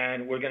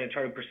 And we're going to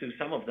try to pursue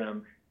some of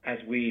them as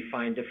we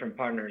find different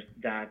partners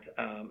that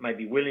might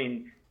be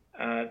willing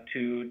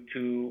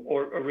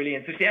or really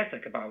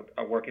enthusiastic about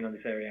working on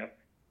this area.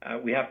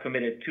 We have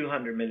committed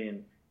 200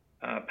 million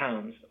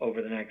pounds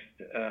over the next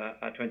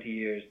 20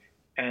 years.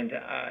 And,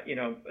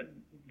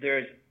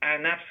 there's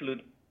an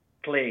absolute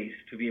place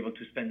to be able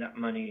to spend that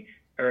money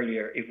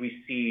earlier if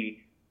we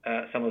see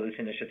some of these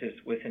initiatives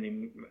with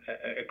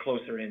a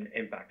closer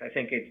impact. I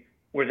think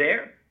we're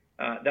there.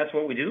 That's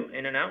what we do,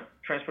 in and out,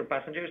 transport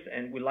passengers,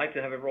 and we like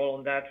to have a role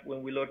in that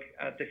when we look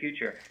at the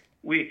future.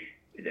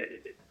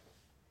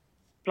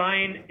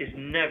 Flying is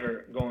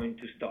never going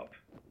to stop,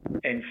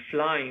 and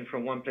flying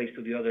from one place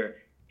to the other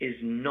is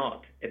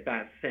not a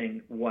bad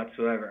thing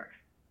whatsoever.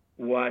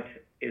 What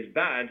is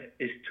bad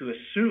is to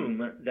assume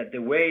that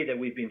the way that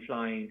we've been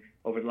flying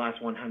over the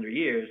last 100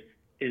 years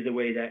is the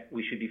way that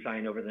we should be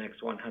flying over the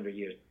next 100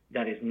 years.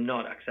 That is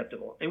not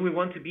acceptable. And we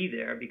want to be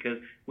there because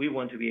we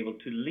want to be able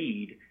to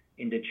lead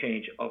in the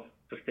change of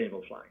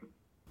sustainable flying.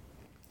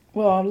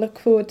 Well, I'll look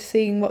forward to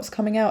seeing what's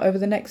coming out over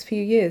the next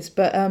few years.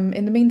 But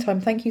in the meantime,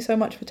 thank you so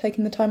much for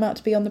taking the time out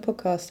to be on the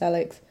podcast,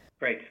 Alex.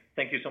 Great.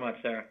 Thank you so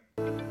much, Sarah.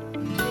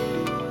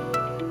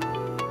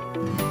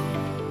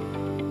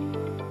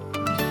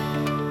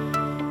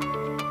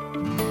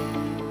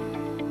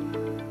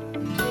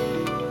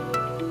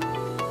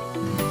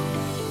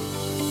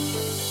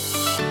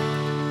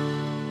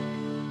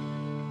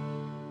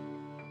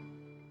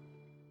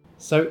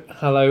 So,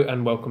 hello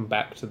and welcome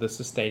back to the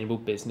Sustainable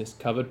Business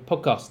Covered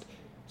podcast.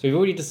 So we've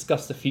already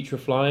discussed the future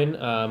of flying,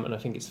 and I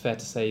think it's fair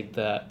to say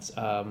that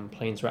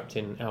planes wrapped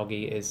in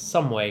algae is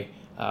some way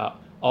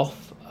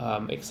off,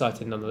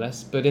 exciting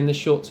nonetheless. But in the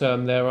short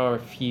term, there are a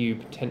few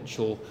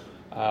potential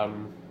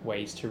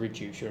ways to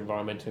reduce your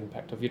environmental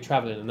impact of your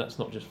travelling, and that's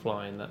not just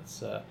flying.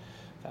 That's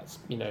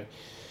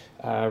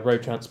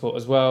road transport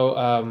as well.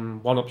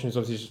 One option is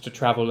obviously just to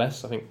travel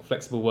less. I think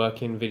flexible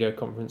working, video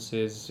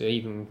conferences,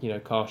 even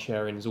car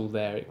sharing is all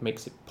there. It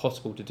makes it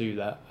possible to do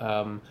that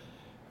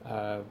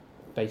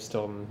based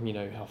on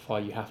how far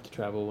you have to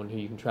travel and who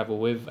you can travel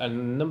with.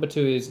 And number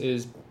two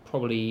is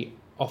probably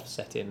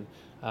offsetting,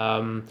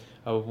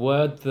 a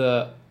word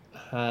that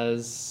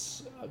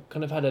has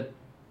kind of had a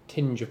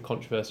tinge of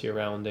controversy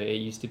around it. It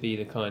used to be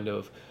the kind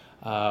of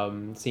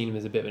seen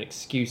as a bit of an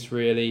excuse,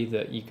 really,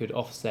 that you could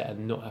offset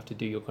and not have to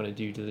do your kind of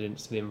due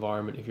diligence to the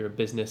environment if you're a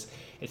business.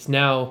 It's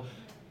now,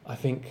 I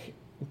think,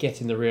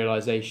 getting the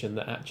realization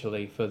that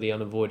actually for the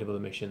unavoidable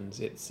emissions,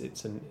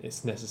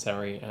 it's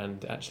necessary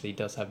and actually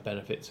does have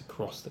benefits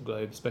across the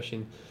globe, especially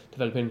in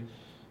developing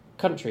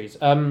countries.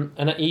 And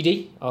at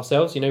ED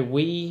ourselves,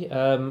 we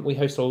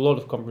host a lot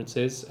of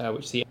conferences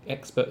which see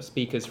expert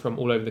speakers from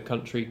all over the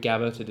country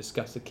gather to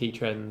discuss the key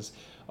trends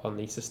on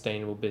the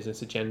sustainable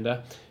business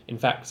agenda. In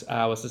fact,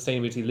 our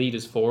Sustainability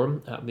Leaders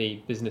Forum at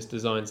the Business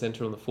Design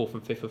Centre on the 4th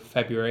and 5th of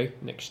February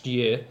next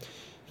year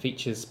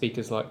features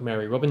speakers like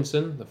Mary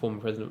Robinson, the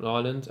former President of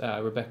Ireland,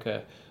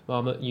 Rebecca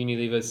Marmot,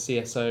 Unilever's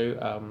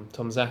CSO,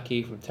 Tom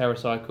Zaki from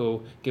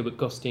TerraCycle, Gilbert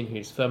Gostein,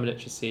 who's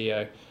Firmeniture's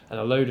CEO, and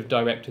a load of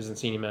directors and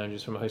senior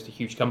managers from a host of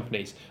huge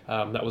companies.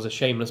 That was a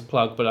shameless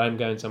plug, but I'm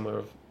going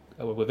somewhere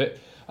with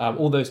it.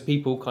 All those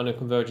people kind of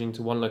converging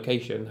to one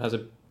location has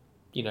it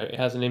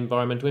has an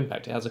environmental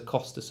impact. It has a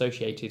cost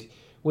associated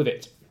with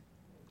it.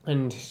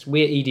 And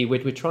we at ED,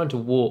 we're trying to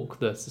walk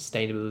the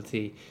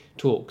sustainability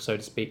talk, so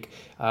to speak.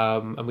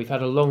 And we've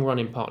had a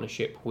long-running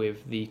partnership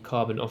with the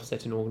carbon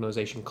offsetting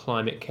organisation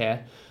Climate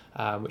Care,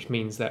 which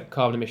means that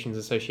carbon emissions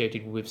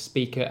associated with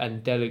speaker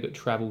and delegate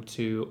travel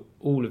to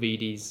all of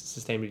ED's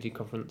sustainability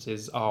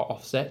conferences are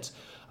offset,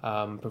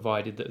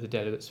 provided that the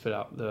delegates fill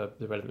out the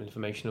relevant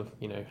information of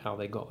how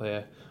they got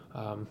there,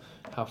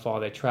 how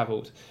far they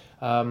travelled.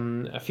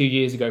 A few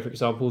years ago, for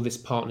example, this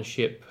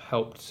partnership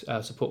helped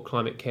support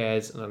Climate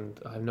Care's, and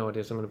I have no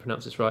idea if I'm going to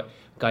pronounce this right,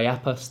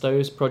 Gayapa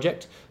Stows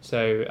project.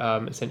 So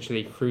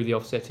essentially through the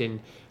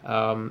offsetting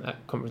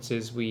at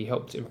conferences, we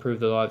helped improve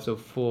the lives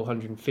of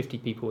 450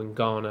 people in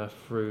Ghana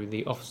through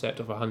the offset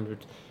of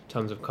 100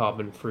 tonnes of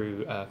carbon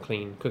through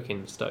clean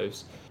cooking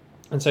stoves.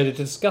 And so to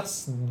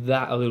discuss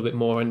that a little bit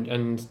more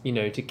and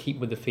to keep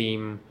with the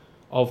theme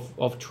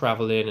of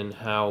travelling and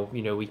how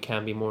we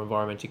can be more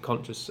environmentally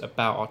conscious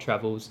about our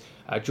travels,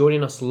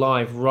 joining us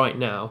live right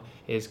now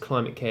is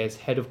Climate Care's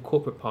Head of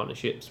Corporate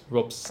Partnerships,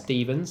 Rob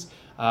Stevens.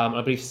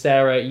 I believe,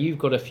 Sarah, you've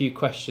got a few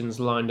questions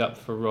lined up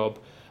for Rob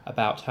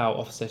about how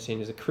offsetting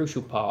is a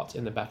crucial part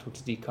in the battle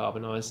to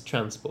decarbonise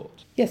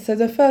transport. Yes, so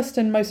the first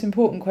and most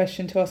important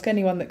question to ask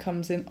anyone that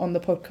comes in on the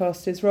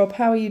podcast is, Rob,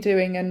 how are you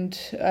doing, and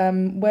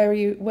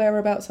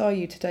whereabouts are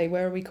you today?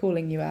 Where are we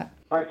calling you at?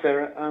 Hi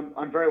Sarah,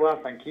 I'm very well,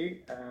 thank you.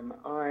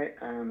 I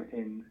am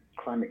in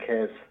Climate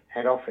Care's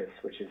head office,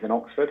 which is in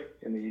Oxford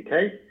in the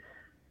UK.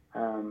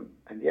 I'm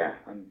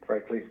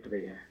very pleased to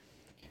be here.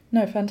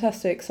 No,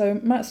 fantastic.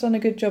 So Matt's done a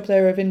good job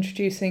there of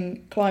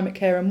introducing Climate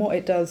Care and what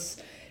it does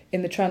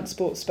in the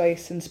transport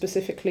space, and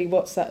specifically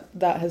what's that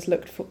has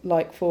looked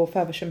like for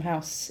Faversham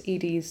House,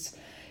 ED's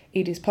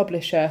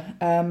publisher.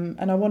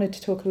 And I wanted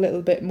to talk a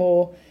little bit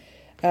more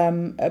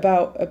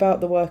about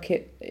the work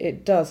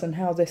it does and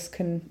how this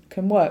can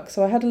work.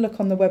 So I had a look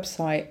on the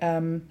website,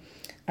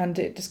 and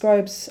it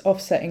describes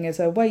offsetting as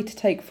a way to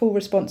take full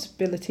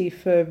responsibility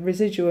for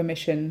residual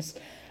emissions,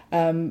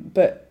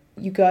 but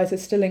you guys are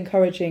still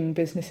encouraging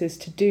businesses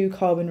to do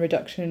carbon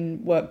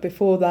reduction work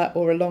before that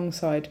or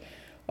alongside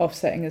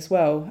offsetting as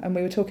well. And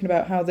we were talking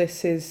about how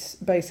this is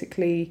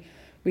basically,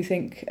 we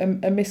think,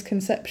 a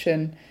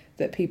misconception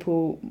that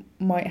people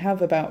might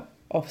have about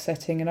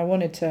offsetting, and I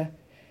wanted to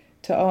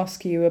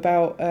ask you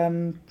about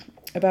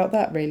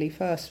that really,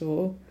 first of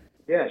all.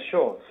 Yeah,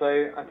 sure.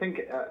 So I think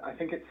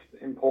it's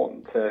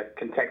important to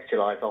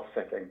contextualise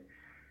offsetting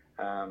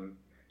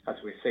as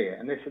we see it,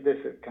 and this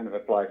kind of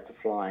applies to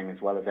flying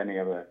as well as any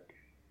other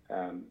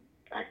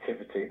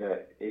activity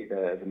that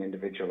either as an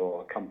individual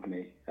or a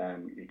company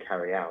you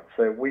carry out.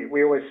 So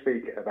we always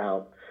speak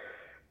about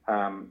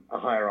a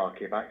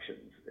hierarchy of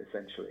actions,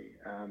 essentially.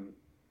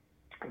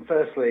 And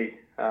firstly,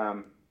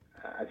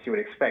 as you would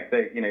expect,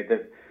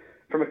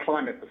 from a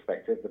climate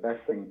perspective, the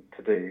best thing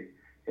to do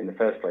in the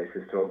first place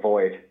is to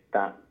avoid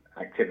that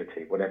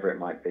activity, whatever it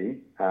might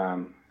be.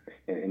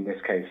 In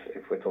this case,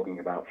 if we're talking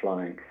about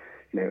flying,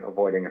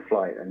 avoiding a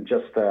flight and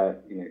just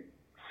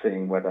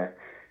seeing whether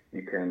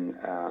you can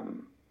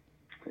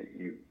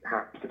you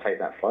have to take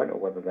that flight or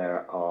whether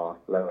there are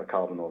lower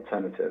carbon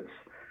alternatives.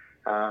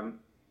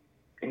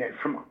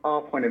 From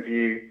our point of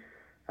view,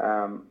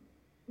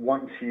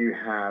 once you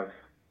have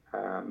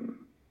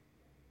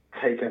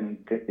taken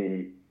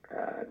the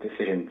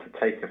decision to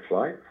take a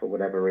flight for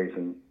whatever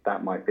reason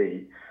that might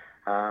be,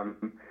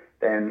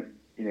 then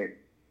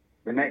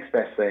the next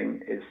best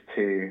thing is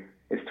to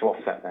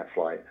offset that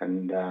flight.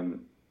 And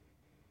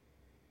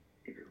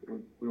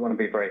we want to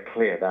be very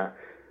clear that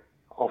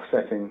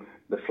offsetting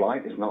the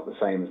flight is not the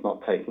same as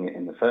not taking it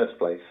in the first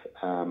place.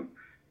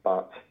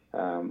 But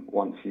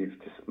once you've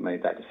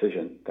made that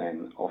decision,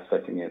 then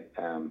offsetting it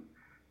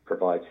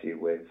provides you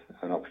with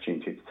an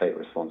opportunity to take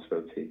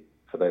responsibility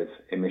for those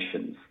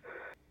emissions.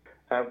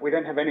 We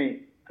don't have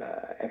any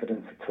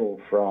evidence at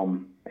all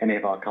from any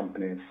of our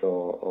companies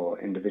or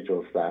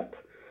individuals that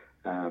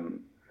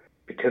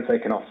because they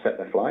can offset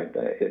their flight,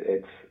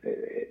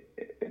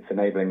 it's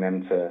enabling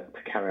them to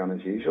carry on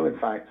as usual. In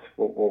fact,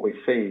 what we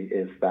see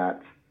is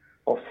that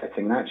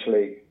offsetting,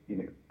 naturally,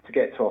 to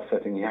get to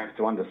offsetting, you have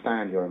to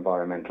understand your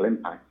environmental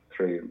impact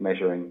through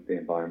measuring the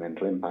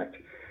environmental impact.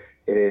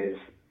 It is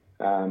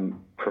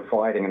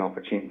providing an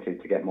opportunity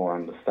to get more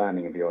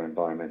understanding of your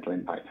environmental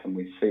impact, and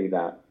we see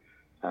that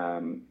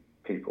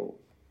people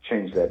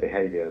change their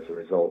behaviour as a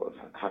result of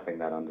having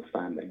that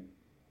understanding.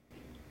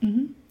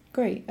 Mm-hmm.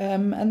 Great.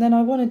 And then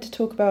I wanted to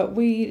talk about,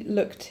 we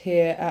looked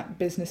here at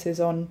businesses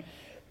on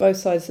both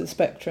sides of the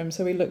spectrum.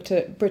 So we looked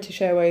at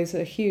British Airways,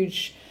 a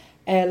huge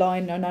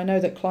airline, and I know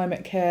that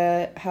Climate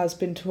Care has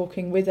been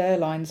talking with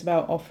airlines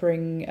about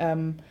offering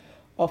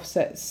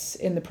offsets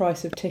in the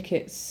price of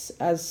tickets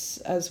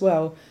as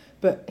well.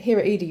 But here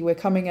at Edie, we're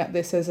coming at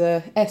this as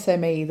a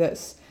SME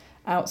that's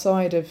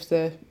outside of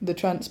the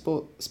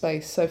transport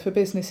space. So for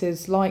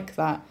businesses like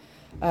that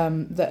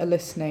that are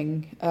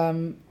listening,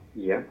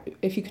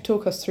 if you could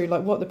talk us through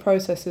what the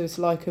process is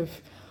like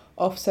of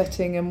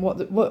offsetting and what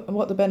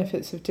the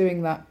benefits of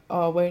doing that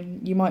are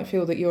when you might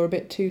feel that you're a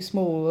bit too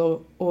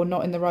small or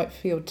not in the right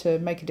field to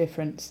make a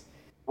difference.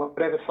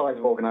 Whatever size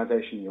of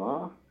organisation you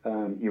are,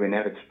 you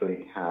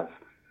inevitably have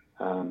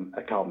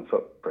a carbon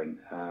footprint,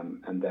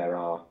 and there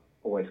are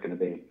always going to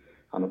be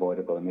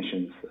unavoidable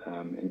emissions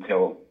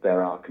until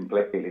there are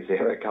completely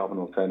zero carbon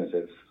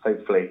alternatives,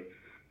 hopefully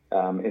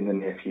in the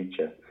near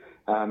future.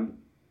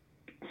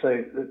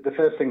 So the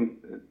first thing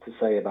to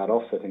say about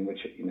offsetting, which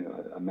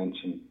I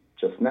mentioned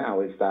just now,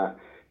 is that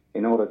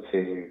in order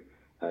to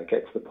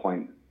get to the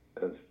point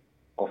of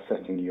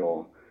offsetting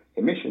your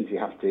emissions, you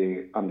have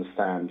to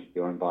understand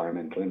your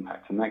environmental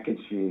impact, and that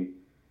gives you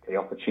the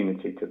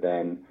opportunity to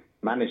then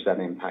manage that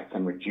impact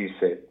and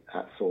reduce it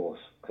at source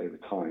over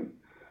time.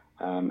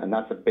 And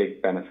that's a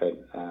big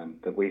benefit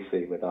that we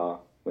see with our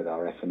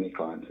SME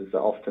clients, is that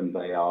often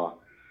they are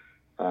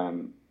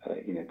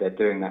they're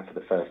doing that for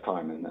the first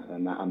time,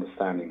 and that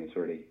understanding is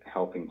really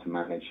helping to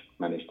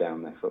manage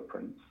down their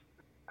footprints.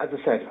 As I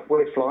said,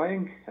 we're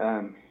flying.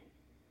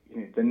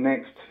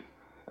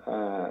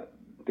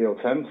 The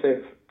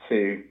alternative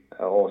to,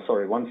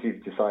 once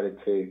you've decided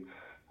to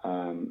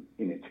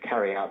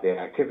carry out the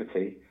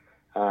activity,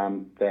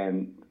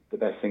 then the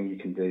best thing you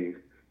can do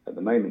at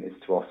the moment is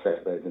to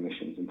offset those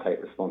emissions and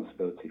take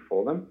responsibility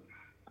for them.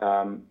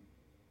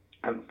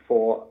 And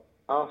for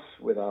us,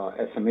 with our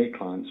SME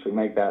clients, we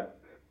make that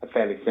a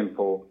fairly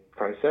simple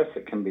process.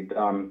 It can be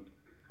done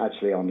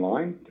actually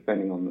online,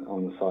 depending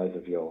on the size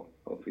of your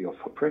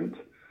footprint,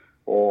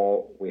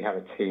 or we have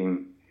a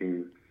team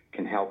who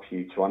can help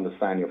you to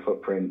understand your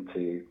footprint,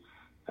 to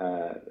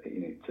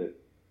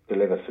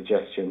deliver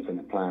suggestions and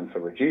a plan for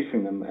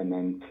reducing them, and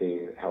then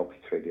to help you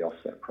through the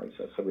offset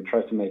process. So we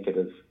try to make it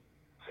as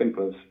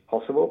simple as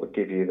possible, but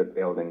give you the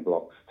building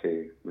blocks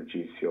to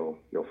reduce your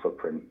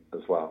footprint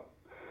as well.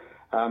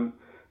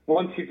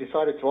 Once you've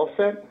decided to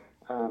offset,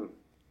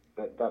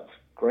 that's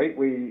great.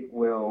 We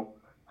will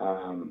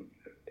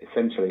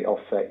essentially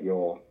offset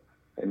your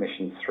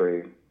emissions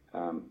through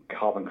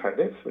carbon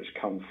credits, which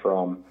come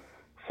from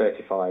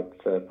certified,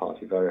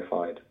 third-party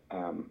verified,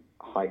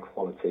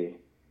 high-quality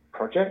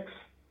projects.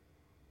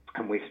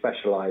 And we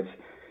specialise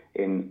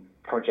in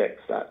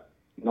projects that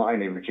not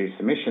only reduce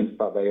emissions,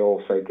 but they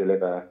also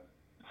deliver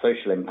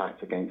social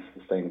impact against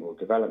sustainable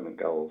development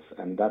goals.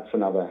 And that's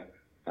another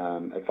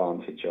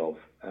advantage of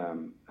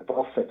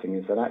offsetting,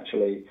 is that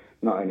actually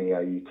not only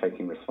are you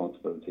taking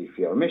responsibility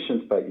for your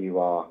emissions, but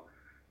you're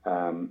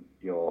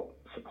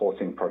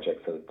supporting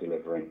projects that are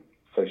delivering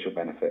social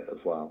benefit as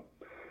well.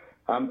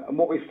 And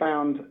what we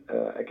found,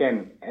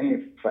 again,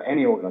 for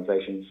any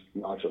organisations,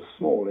 large or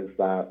small, is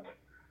that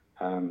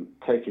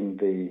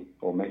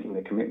making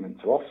the commitment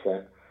to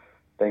offset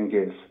then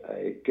gives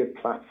a good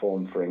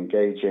platform for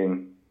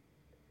engaging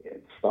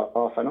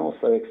staff and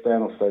also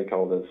external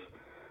stakeholders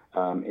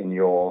in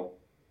your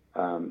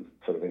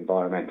sort of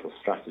environmental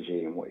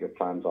strategy and what your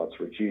plans are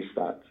to reduce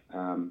that,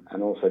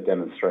 and also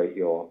demonstrate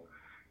your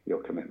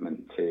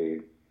commitment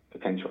to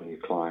potential new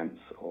clients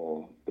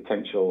or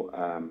potential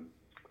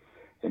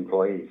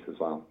employees as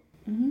well.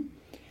 Mm-hmm.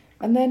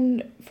 And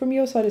then from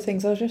your side of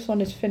things, I just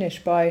wanted to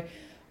finish by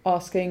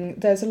asking,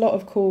 there's a lot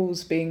of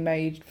calls being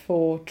made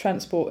for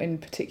transport in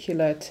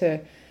particular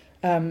to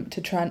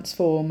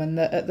transform, and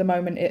that at the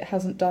moment it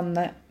hasn't done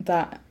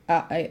that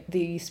at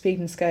the speed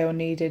and scale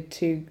needed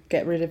to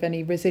get rid of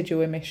any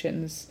residual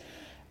emissions.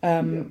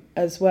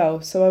 as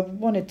well. So I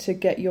wanted to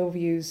get your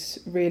views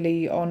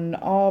really on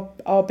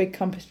are big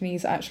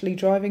companies actually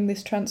driving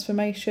this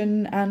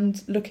transformation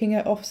and looking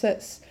at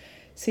offsets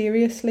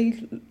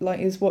seriously? Like,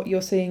 is what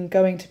you're seeing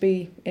going to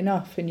be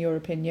enough in your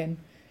opinion?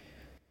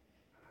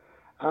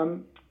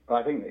 Well,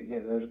 I think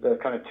there are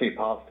kind of two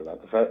parts to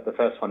that. The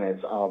first one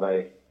is, are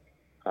they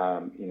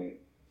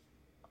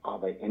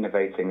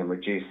innovating and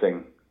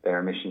reducing their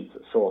emissions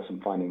at source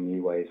and finding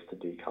new ways to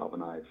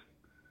decarbonize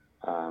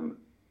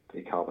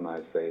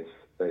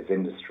those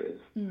industries?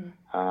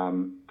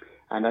 And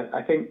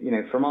I think,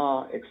 from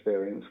our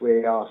experience,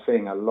 we are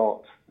seeing a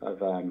lot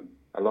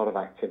of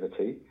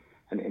activity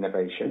and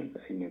innovation.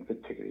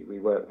 Particularly, we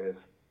work with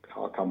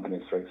car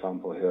companies, for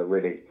example, who are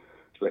really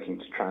looking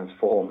to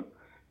transform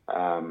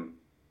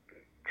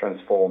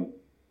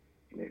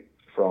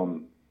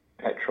from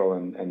petrol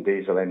and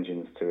diesel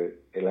engines to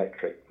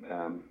electric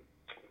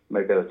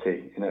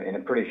mobility in a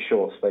pretty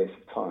short space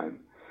of time.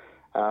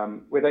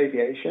 With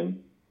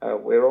aviation,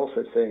 we're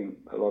also seeing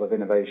a lot of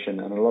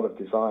innovation and a lot of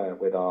desire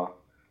with our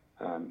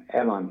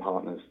airline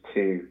partners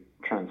to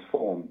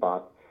transform,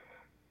 but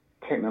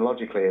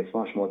technologically it's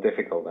much more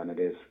difficult than it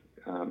is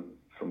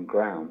from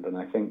ground. And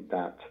I think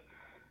that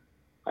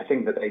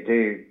they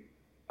do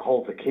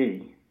hold the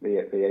key, the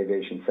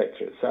aviation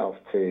sector itself,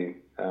 to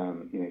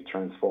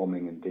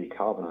transforming and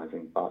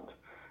decarbonising, but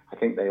I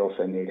think they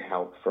also need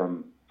help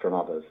from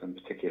others, and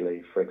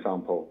particularly, for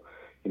example,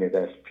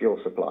 there's fuel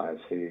suppliers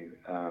who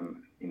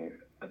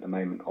at the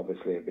moment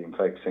obviously have been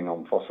focusing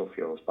on fossil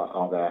fuels, but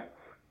are there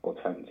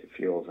alternative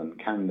fuels, and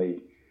can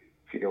the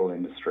fuel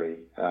industry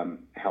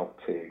help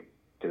to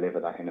deliver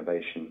that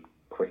innovation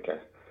quicker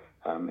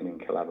and in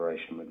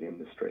collaboration with the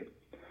industry?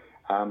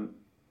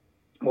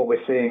 What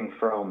we're seeing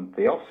from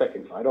the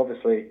offsetting side,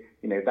 obviously,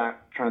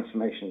 that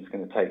transformation is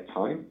going to take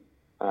time,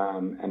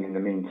 and in the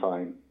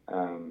meantime,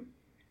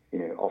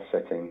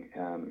 offsetting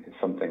is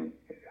something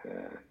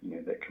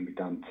that can be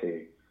done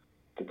to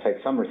take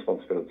some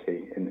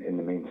responsibility in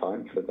the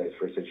meantime for those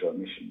residual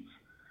emissions.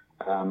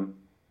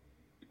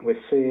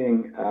 We're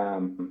seeing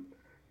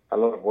a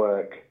lot of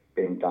work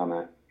being done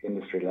at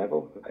industry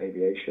level,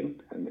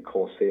 aviation and the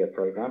CORSIA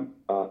program,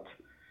 but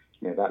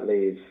that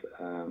leaves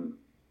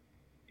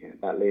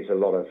a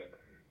lot of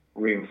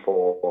room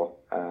for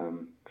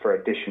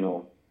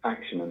additional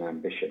action and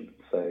ambition.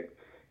 So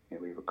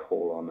we would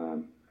call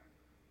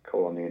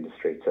on the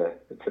industry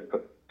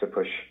to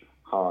push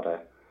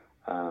harder,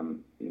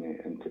 and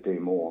to do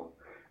more.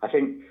 I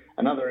think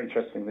another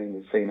interesting thing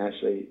we've seen,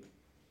 actually,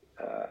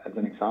 as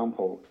an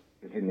example,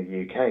 is in the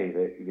UK.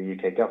 The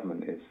UK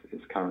government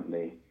is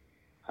currently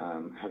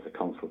has a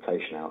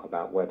consultation out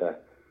about whether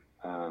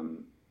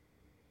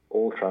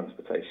all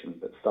transportation,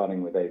 but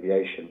starting with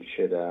aviation,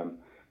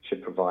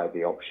 should provide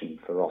the option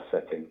for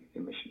offsetting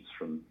emissions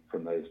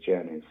from those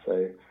journeys.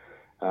 So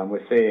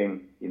we're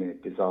seeing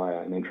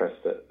desire and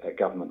interest at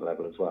government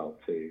level as well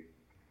to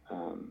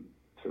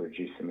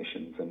reduce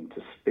emissions and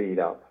to speed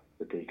up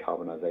the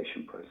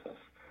decarbonisation process.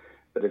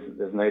 But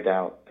there's no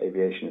doubt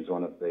aviation is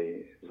one of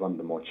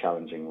the more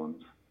challenging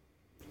ones.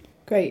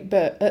 Great,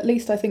 but at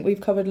least I think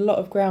we've covered a lot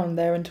of ground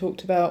there and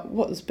talked about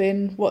what's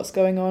been, what's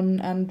going on,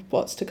 and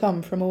what's to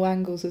come from all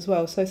angles as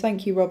well. So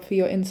thank you, Rob, for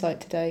your insight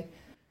today.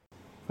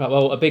 Right,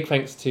 well, a big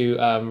thanks to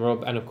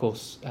Rob and, of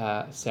course,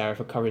 Sarah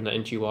for covering that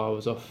interview while I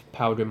was off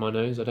powdering my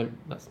nose.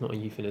 That's not a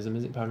euphemism,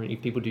 is it? Apparently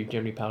people do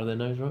generally powder their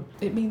nose, right?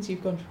 It means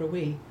you've gone for a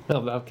wee.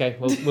 Oh, okay,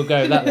 we'll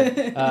go with that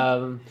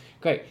then.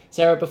 Great.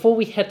 Sarah, before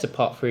we head to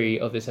part 3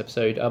 of this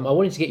episode, I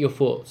wanted to get your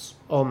thoughts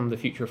on the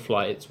future of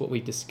flight. It's what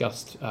we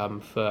discussed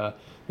for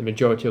the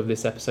majority of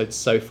this episode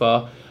so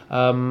far,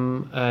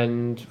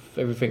 and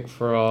everything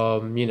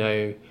from,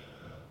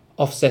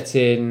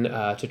 offsetting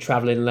to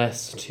travelling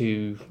less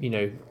to,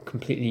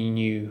 completely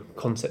new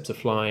concepts of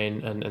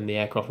flying and the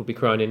aircraft will be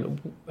flying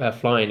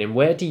in.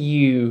 Where do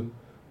you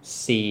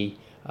see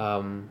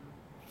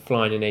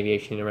flying in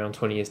aviation in around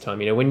 20 years' time?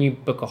 When you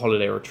book a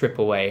holiday or a trip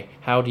away,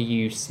 how do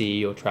you see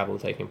your travel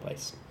taking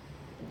place?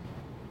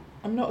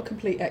 I'm not a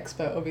complete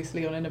expert,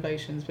 obviously, on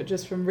innovations, but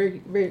just from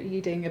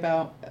reading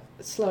about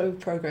slow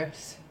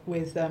progress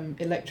with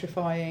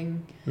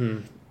electrifying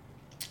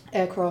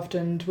aircraft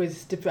and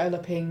with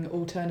developing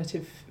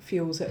alternative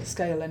fuels at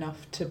scale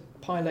enough to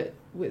pilot.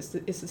 It's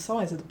the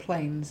size of the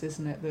planes,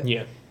 isn't it?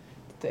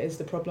 That is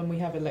the problem. We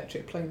have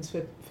electric planes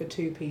for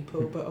 2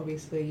 people, but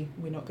obviously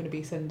we're not going to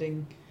be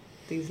sending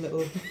these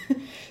little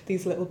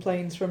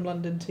planes from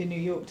London to New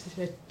York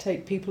to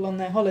take people on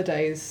their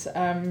holidays.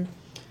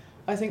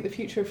 I think the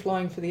future of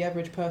flying for the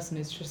average person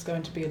is just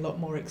going to be a lot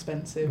more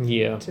expensive,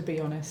 to be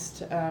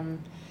honest.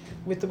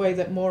 With the way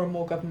that more and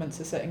more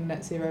governments are setting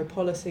net zero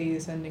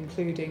policies and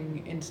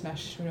including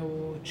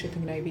international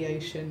shipping and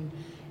aviation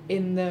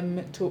in them,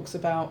 it talks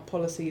about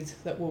policies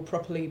that will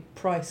properly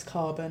price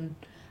carbon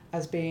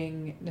as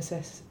being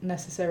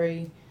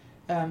necessary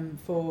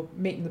for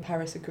meeting the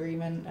Paris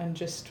Agreement, and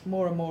just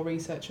more and more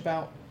research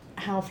about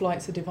how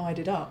flights are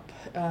divided up,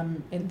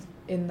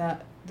 in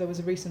that there was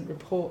a recent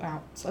report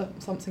out,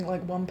 something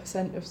like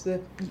 1% of the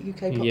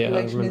UK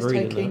population is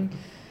taking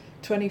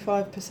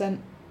 25%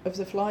 of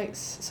the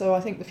flights. So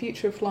I think the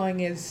future of flying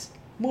is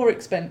more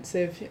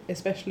expensive,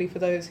 especially for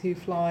those who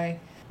fly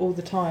all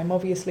the time.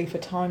 Obviously, for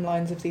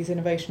timelines of these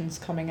innovations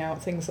coming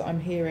out, things that I'm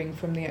hearing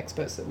from the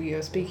experts that we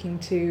are speaking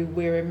to,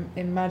 we're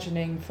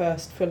imagining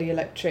first fully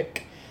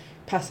electric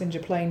passenger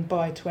plane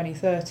by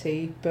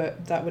 2030,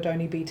 but that would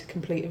only be to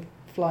complete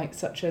a flight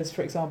such as,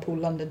 for example,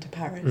 London to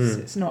Paris.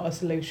 It's not a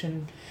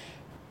solution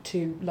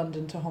to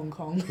London to Hong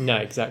Kong. No,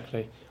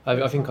 exactly.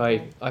 I think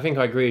I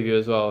agree with you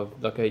as well.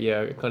 Like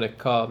a kind of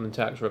carbon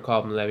tax or a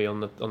carbon levy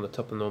on the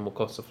top of normal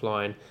costs of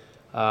flying.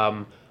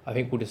 I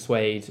think will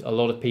dissuade a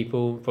lot of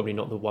people, probably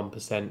not the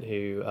 1%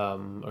 who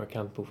are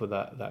accountable for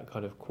that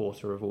kind of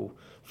quarter of all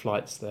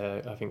flights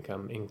there. I think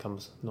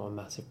income's not a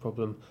massive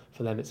problem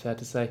for them, it's fair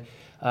to say.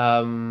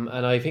 And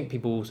I think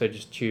people also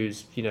just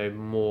choose,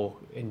 more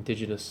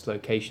indigenous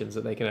locations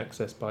that they can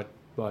access by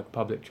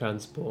public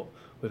transport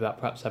without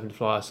perhaps having to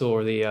fly. I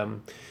saw the, I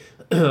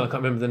can't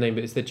remember the name,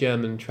 but it's the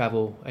German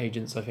travel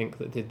agents, I think,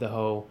 that did the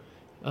whole,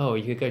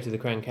 you could go to the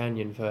Grand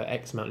Canyon for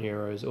X amount of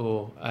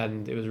euros,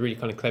 and it was really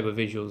kind of clever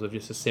visuals of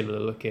just a similar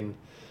looking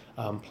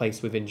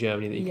place within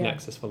Germany that you can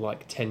access for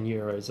like 10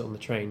 euros on the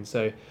train.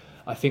 So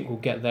I think we'll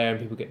get there and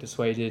people get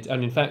dissuaded.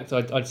 And in fact,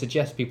 I'd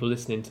suggest people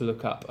listening to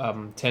look up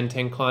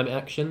 1010 Climate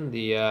Action,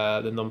 the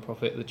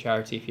non-profit, the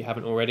charity, if you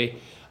haven't already.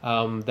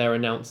 They're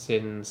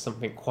announcing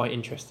something quite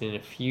interesting in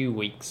a few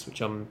weeks,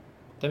 which I don't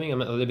think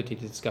I'm at the liberty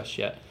to discuss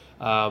yet,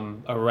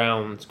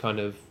 around kind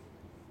of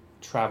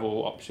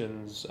travel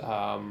options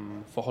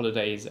for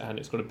holidays, and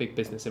it's got a big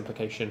business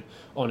implication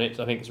on it.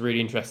 I think it's really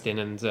interesting,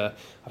 and I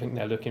think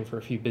they're looking for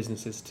a few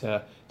businesses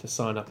to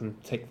sign up and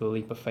take the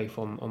leap of faith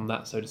on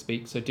that, so to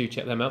speak. So do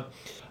check them out.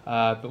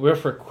 But we're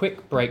off for a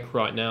quick break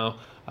right now,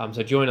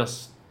 so join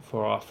us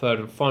for our third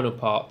and final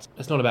part.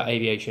 It's not about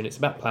aviation, it's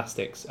about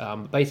plastics.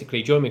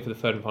 Basically, join me for the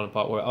third and final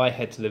part, where I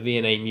head to the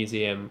V&A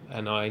Museum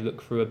and I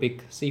look through a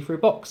big see-through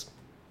box.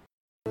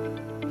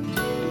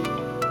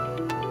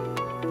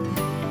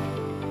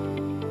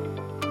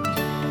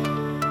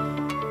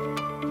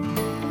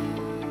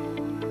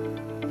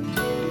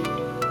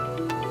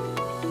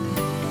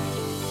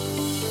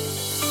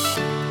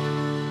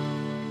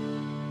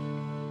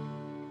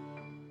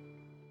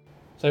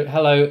 So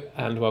hello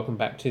and welcome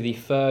back to the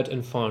third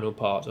and final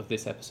part of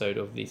this episode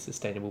of the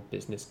Sustainable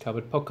Business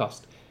Cupboard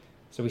podcast.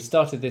 So we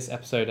started this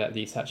episode at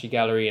the Saatchi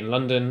Gallery in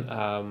London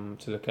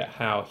to look at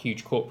how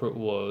Huge Corporate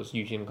was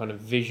using kind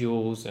of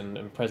visuals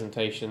and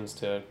presentations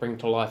to bring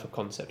to life a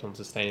concept on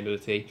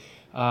sustainability.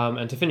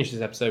 And to finish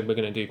this episode, we're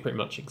going to do pretty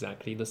much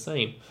exactly the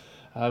same.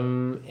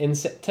 In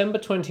September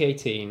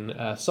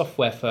 2018,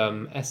 software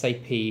firm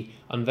SAP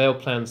unveiled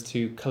plans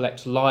to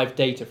collect live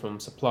data from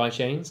supply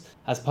chains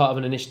as part of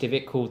an initiative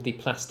it called the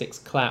Plastics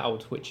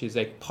Cloud, which is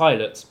a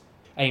pilot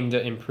aimed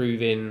at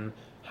improving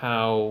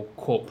how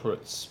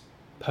corporates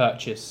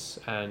purchase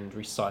and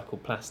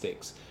recycle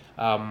plastics.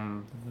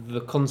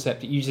 The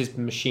concept, it uses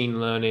machine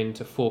learning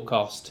to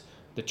forecast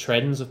the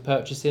trends of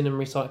purchasing and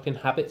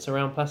recycling habits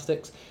around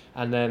plastics,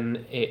 and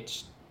then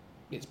it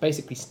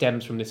basically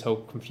stems from this whole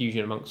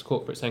confusion amongst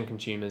corporates and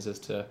consumers as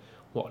to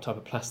what type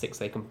of plastics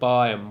they can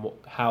buy and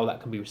how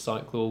that can be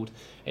recycled.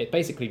 It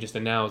basically just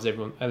allows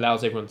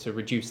everyone to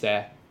reduce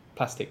their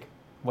plastic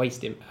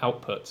waste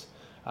output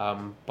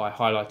by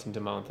highlighting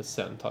demand for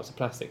certain types of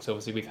plastics.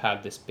 Obviously, we've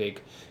had this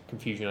big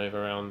confusion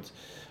around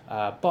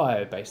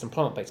bio-based and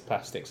plant-based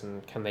plastics,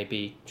 and can they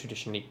be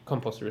traditionally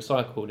composted,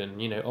 recycled?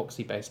 And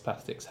oxy-based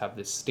plastics have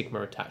this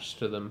stigma attached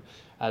to them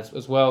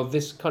as well.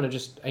 This kind of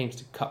just aims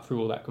to cut through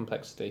all that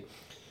complexity.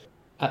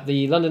 At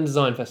the London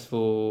Design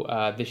Festival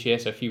this year,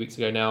 so a few weeks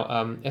ago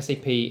now,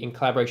 SAP, in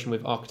collaboration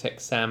with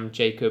architect Sam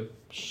Jacob,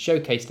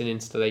 showcased an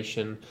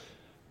installation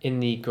in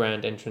the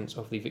grand entrance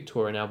of the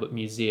Victoria and Albert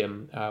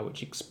Museum,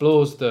 which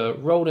explores the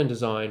role and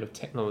design of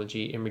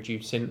technology in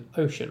reducing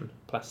ocean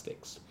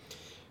plastics.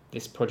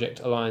 This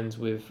project aligns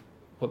with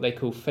what they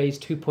call Phase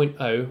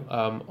 2.0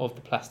 of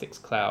the Plastics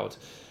Cloud.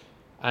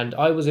 And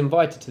I was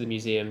invited to the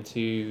museum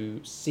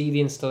to see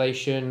the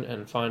installation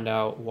and find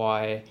out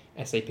why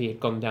SAP had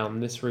gone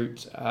down this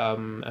route.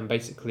 And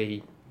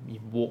basically, you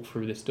walk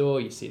through this door,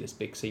 you see this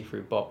big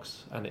see-through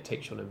box, and it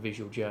takes you on a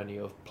visual journey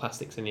of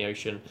plastics in the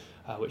ocean,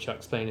 which I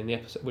explain in the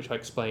episode, which I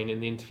explain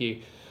in the interview.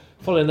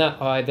 Following that,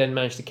 I then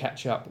managed to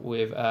catch up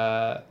with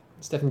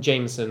Stefan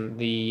Jameson,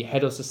 the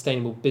head of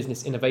sustainable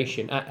business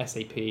innovation at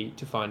SAP,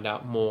 to find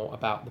out more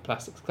about the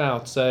Plastics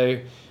Cloud. So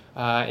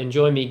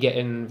enjoy me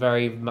getting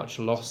very much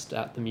lost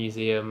at the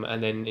museum,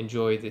 and then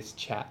enjoy this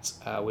chat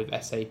with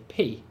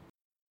SAP.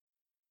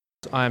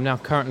 I am now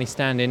currently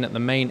standing at the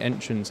main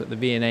entrance at the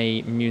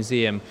V&A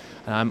Museum,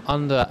 and I'm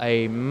under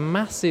a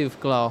massive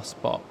glass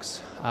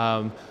box.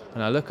 And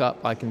I look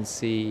up, I can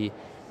see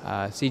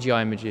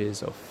CGI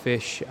images of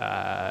fish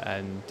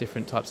and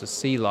different types of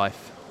sea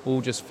life all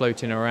just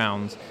floating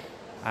around.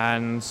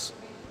 And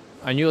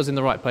I knew I was in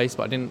the right place,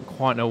 but I didn't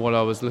quite know what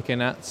I was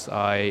looking at.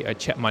 I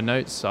checked my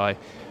notes. I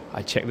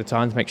I checked the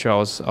time to make sure I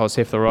was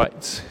here for the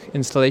right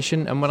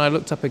installation, and when I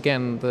looked up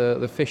again,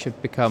 the fish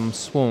had become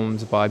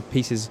swarmed by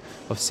pieces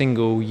of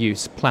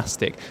single-use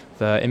plastic.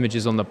 The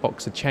images on the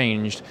box had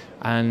changed,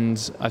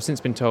 and I've since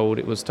been told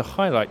it was to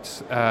highlight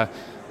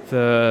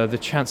the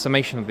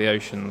transformation of the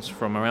oceans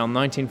from around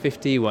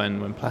 1950,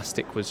 when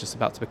plastic was just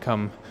about to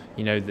become,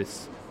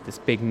 this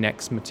big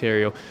next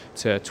material,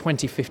 to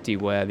 2050,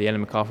 where the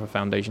Ellen MacArthur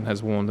Foundation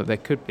has warned that there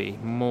could be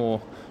more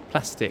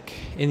plastic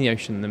in the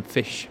ocean than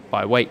fish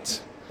by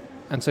weight.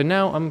 And so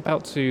now I'm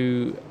about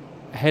to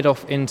head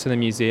off into the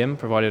museum,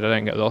 provided I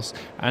don't get lost,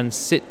 and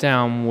sit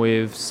down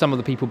with some of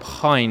the people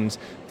behind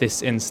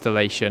this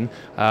installation.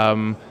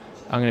 I'm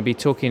going to be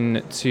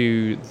talking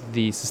to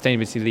the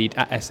sustainability lead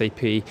at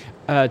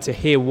SAP to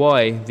hear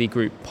why the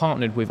group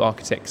partnered with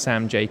architect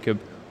Sam Jacob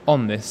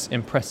on this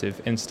impressive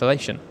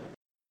installation.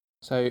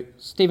 So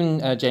Stephen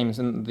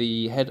Jameson,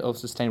 the head of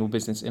sustainable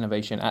business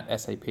innovation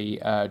at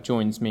SAP,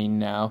 joins me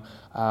now.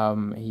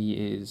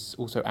 He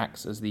also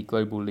acts as the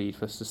global lead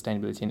for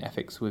sustainability and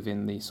ethics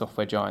within the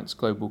Software Giant's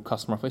global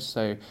customer office.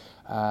 So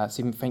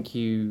Stephen, thank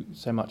you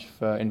so much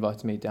for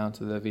inviting me down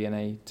to the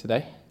V&A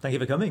today. Thank you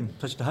for coming.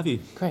 Pleasure to have you.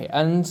 Great.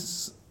 And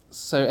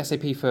so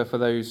SAP, for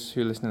those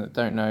who are listening that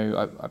don't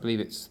know, I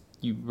believe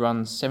you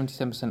run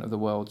 77% of the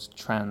world's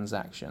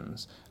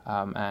transactions.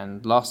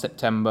 And last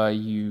September,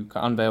 you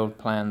unveiled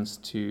plans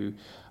to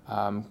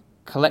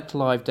collect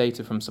live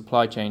data from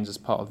supply chains as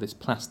part of this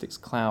Plastics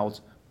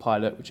Cloud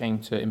pilot, which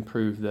aimed to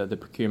improve the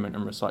procurement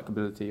and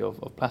recyclability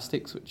of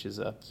plastics, which is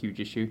a huge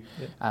issue,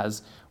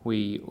 as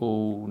we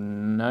all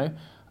know.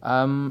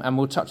 And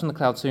we'll touch on the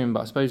cloud soon,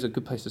 but I suppose a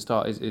good place to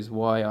start is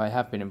why I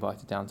have been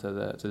invited down to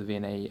the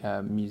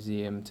V&A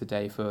Museum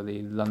today for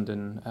the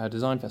London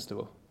Design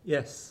Festival.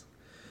 Yes.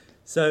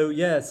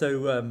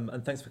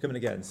 And thanks for coming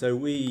again. So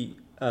we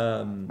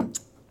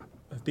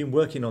have been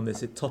working on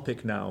this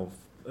topic now,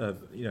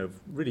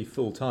 really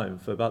full time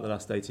for about the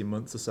last 18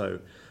 months or so.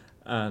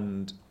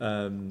 And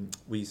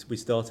we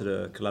started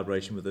a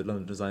collaboration with the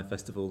London Design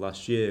Festival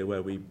last year,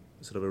 where we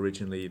sort of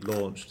originally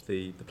launched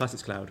the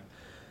Plastics Cloud.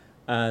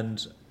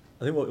 And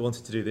I think what we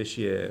wanted to do this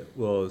year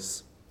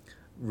was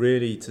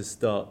really to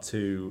start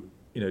to,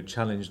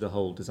 challenge the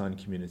whole design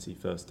community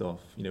first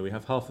off. We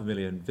have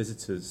 500,000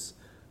 visitors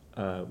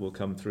will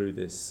come through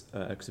this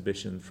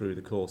exhibition through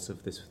the course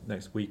of this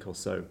next week or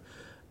so.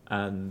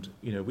 And,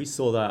 we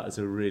saw that as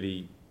a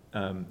really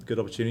good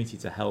opportunity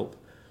to help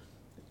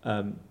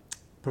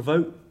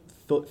provoke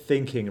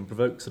thinking and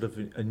provoke sort of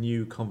a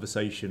new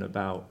conversation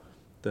about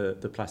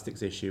the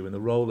plastics issue and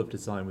the role of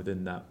design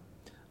within that.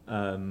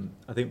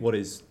 I think what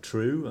is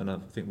true, and I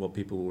think what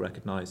people will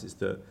recognise, is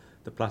that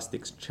the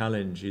plastics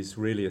challenge is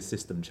really a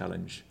system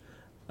challenge.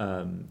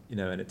 And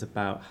it's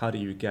about how do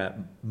you get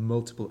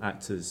multiple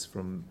actors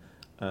from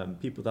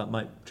people that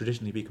might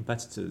traditionally be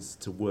competitors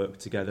to work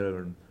together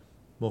and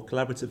more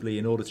collaboratively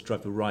in order to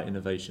drive the right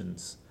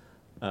innovations,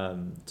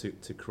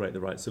 to create the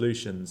right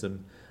solutions.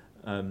 And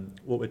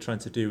what we're trying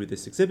to do with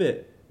this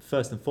exhibit,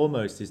 first and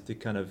foremost, is to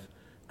kind of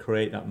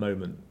create that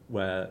moment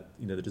where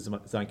the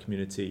design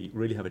community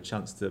really have a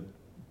chance to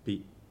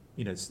be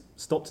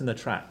stopped in their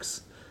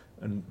tracks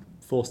and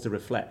forced to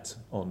reflect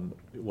on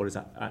what is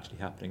actually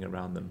happening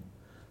around them.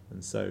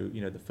 And so,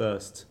 the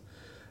first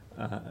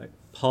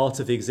part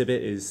of the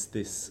exhibit is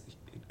this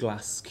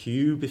glass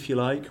cube, if you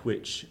like,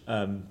 which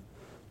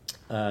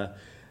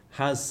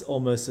has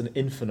almost an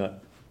infinite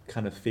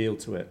kind of feel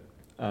to it,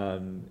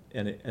 and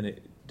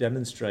it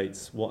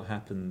demonstrates what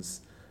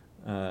happens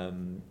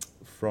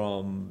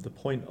from the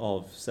point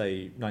of,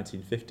 say,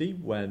 1950,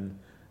 when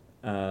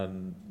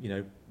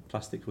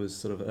plastic was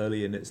sort of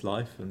early in its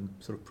life and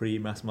sort of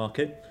pre-mass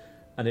market,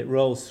 and it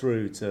rolls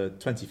through to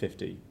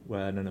 2050,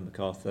 where Ellen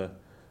MacArthur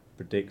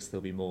predicts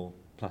there'll be more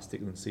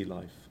plastic than sea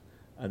life.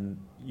 And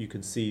you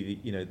can see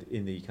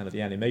in the kind of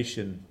the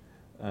animation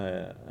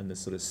and the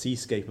sort of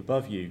seascape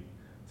above you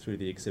through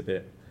the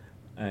exhibit,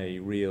 a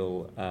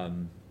real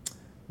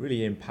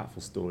really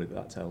impactful story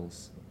that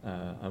tells,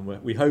 and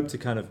we hope to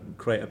kind of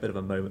create a bit of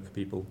a moment for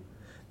people.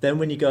 Then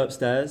when you go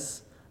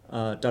upstairs,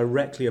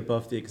 directly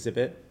above the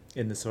exhibit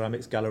in the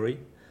ceramics gallery,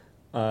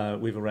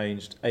 we've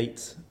arranged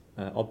 8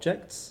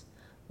 objects.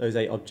 Those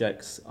 8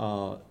 objects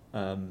are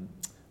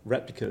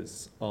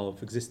replicas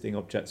of existing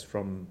objects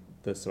from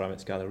the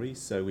ceramics gallery.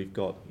 So we've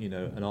got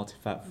an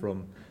artifact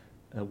from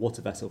a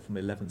water vessel from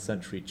 11th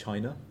century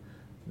China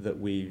that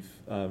we've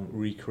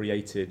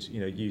recreated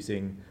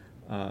using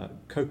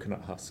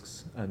coconut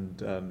husks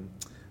and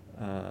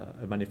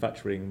a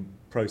manufacturing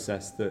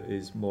process that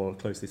is more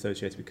closely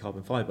associated with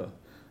carbon fibre,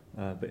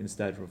 but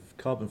instead of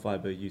carbon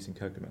fibre, using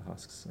coconut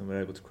husks, and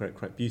we're able to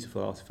create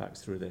beautiful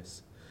artifacts through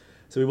this.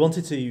 So we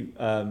wanted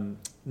to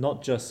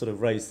not just sort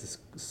of raise this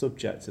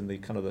subject and the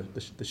kind of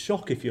the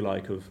shock, if you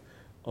like,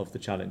 of the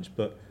challenge,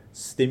 but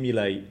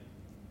stimulate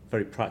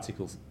very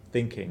practical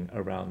thinking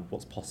around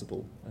what's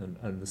possible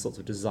and the sorts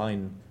of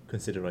design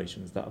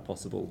considerations that are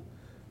possible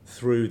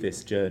through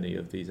this journey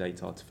of these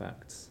 8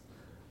 artifacts.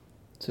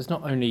 So it's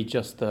not only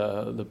just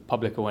the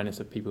public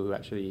awareness of people who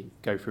actually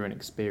go through and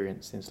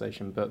experience the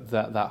installation, but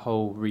that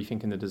whole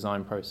rethinking the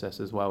design process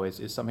as well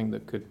is something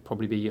that could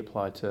probably be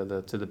applied to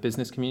the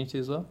business community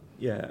as well.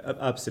 Yeah,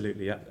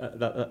 absolutely.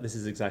 This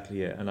is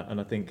exactly it, and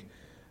I think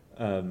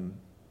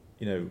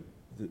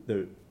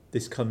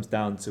this comes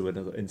down to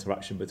another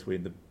interaction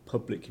between the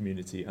public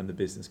community and the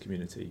business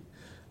community.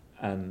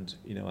 And,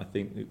 I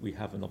think that we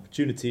have an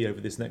opportunity over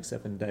this next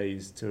 7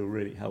 days to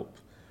really help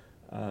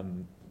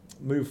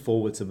move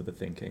forward some of the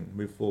thinking,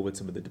 move forward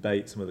some of the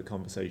debate, some of the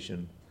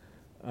conversation,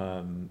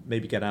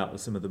 maybe get out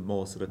of some of the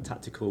more sort of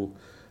tactical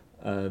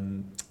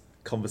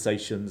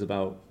conversations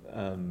about,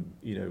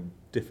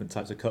 different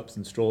types of cups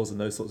and straws and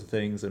those sorts of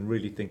things, and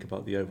really think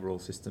about the overall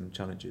system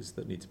challenges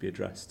that need to be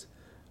addressed,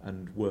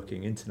 and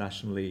working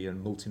internationally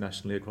and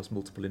multinationally across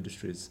multiple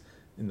industries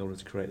in order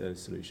to create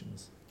those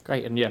solutions.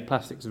 Great, and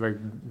plastics is a very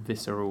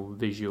visceral,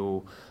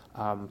 visual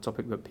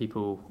topic that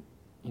people,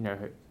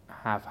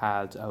 have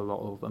had a lot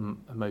of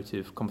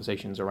emotive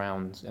conversations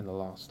around in the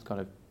last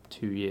kind of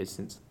 2 years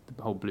since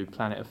the whole Blue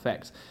Planet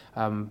effect.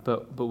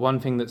 But one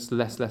thing that's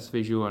less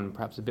visual and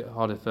perhaps a bit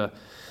harder for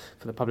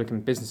the public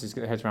and businesses to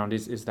get their heads around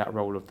is that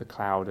role of the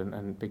cloud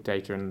and big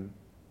data, and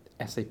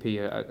SAP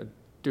are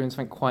doing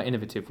something quite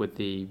innovative with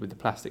the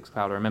plastics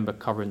cloud. I remember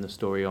covering the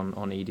story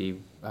on ED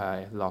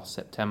last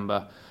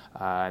September,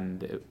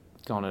 and it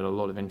garnered a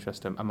lot of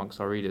interest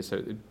amongst our readers. So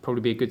it'd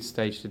probably be a good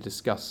stage to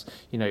discuss,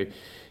 in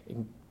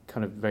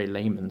kind of very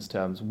layman's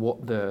terms,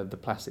 what the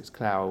plastics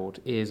cloud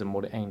is and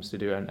what it aims to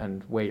do,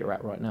 and where you're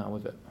at right now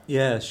with it.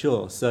 Yeah,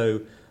 sure.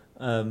 So,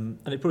 and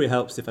it probably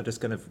helps if I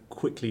just kind of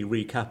quickly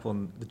recap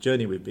on the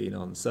journey we've been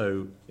on.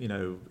 So,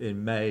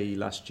 in May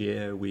last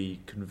year, we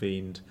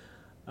convened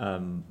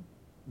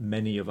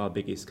many of our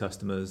biggest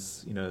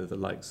customers, the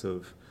likes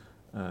of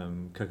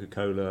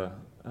Coca-Cola,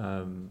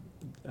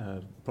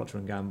 Procter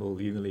 & Gamble,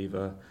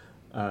 Unilever.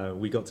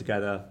 We got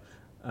together,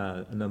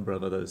 a number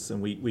of others,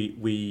 and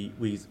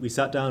we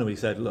sat down and we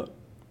said, look,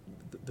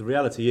 the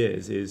reality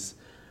is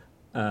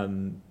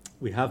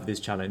we have this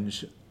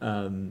challenge.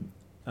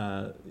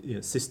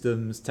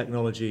 Systems,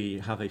 technology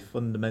have a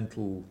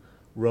fundamental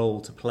role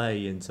to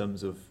play in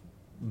terms of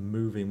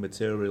moving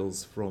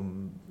materials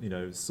from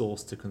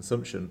source to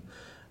consumption.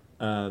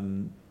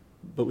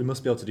 But we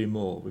must be able to do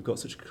more. We've got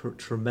such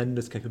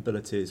tremendous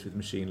capabilities with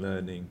machine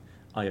learning,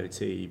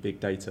 IoT,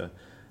 big data,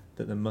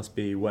 that there must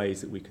be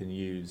ways that we can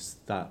use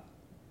that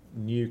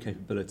new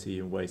capability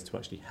in ways to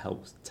actually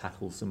help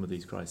tackle some of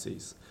these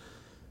crises.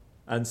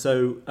 And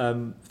so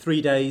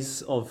 3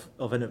 days of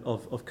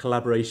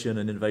collaboration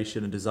and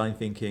innovation and design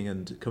thinking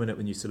and coming up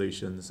with new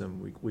solutions,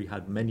 and we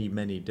had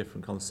many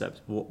different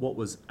concepts. But what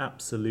was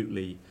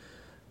absolutely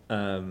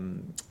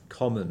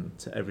common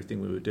to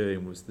everything we were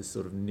doing was this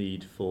sort of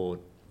need for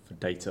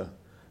data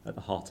at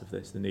the heart of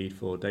this, the need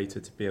for data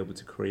to be able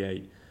to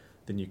create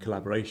the new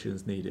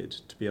collaborations needed,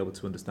 to be able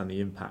to understand the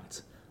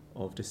impact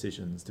of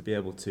decisions, to be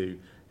able to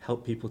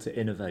help people to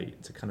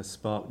innovate, to kind of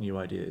spark new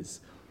ideas.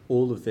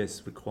 All of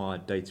this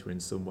required data in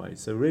some way.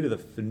 So really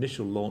the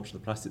initial launch of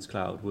the Plastics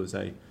Cloud was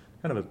a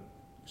kind of a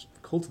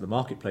call to the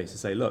marketplace to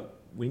say, look,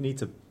 we need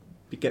to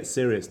get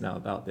serious now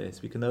about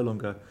this. We can no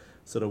longer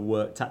sort of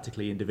work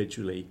tactically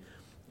individually.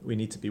 We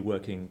need to be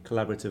working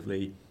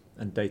collaboratively,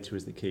 and data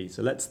is the key.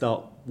 So let's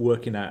start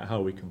working out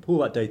how we can pull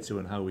that data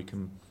and how we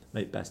can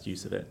make best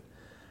use of it.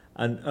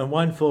 And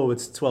wind forward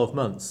to 12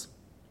 months,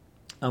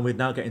 and we're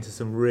now getting to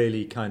some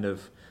really kind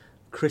of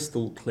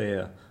crystal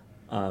clear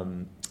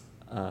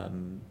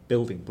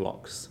building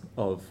blocks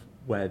of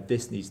where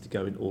this needs to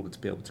go in order to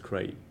be able to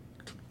create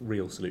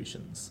real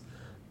solutions.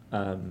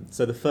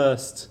 So the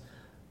first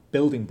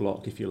building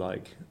block, if you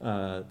like,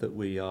 that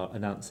we are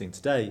announcing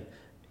today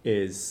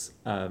is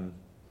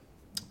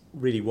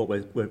really what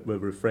we're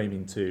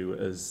reframing to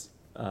as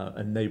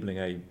enabling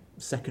a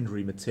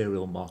secondary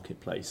material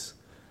marketplace,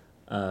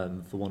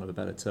 for want of a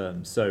better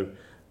term. So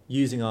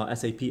using our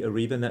SAP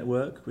Ariba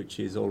network, which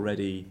is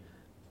already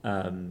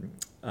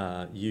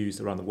used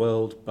around the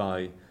world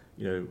by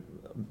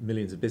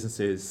millions of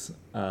businesses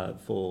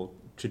for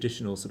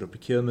traditional sort of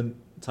procurement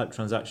type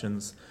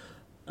transactions,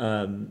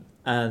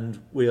 and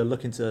we are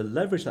looking to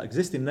leverage that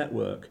existing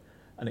network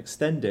and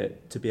extend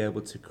it to be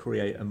able to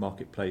create a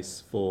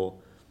marketplace for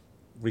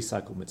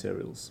recycled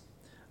materials.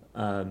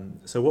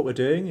 So what we're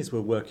doing is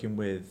we're working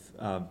with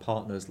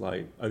partners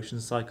like Ocean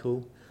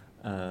Cycle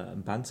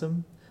and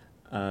Bantam,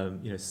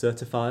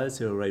 certifiers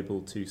who are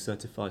able to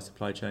certify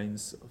supply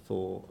chains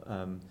for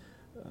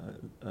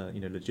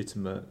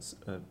legitimate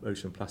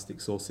ocean plastic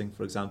sourcing,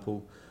 for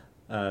example,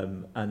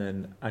 and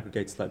then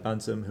aggregators like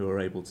Bantam who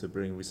are able to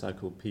bring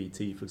recycled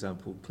PET, for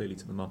example, clearly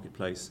to the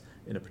marketplace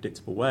in a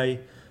predictable way,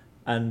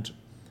 and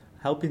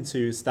helping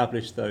to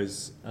establish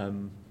those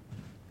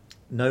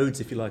nodes,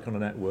 if you like, on a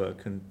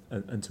network,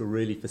 and to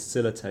really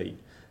facilitate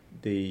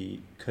the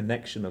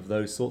connection of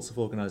those sorts of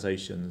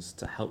organisations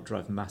to help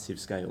drive massive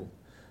scale.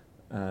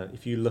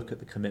 If you look at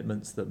the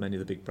commitments that many of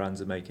the big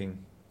brands are making,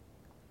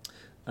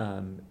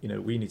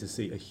 we need to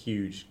see a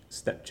huge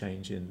step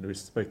change in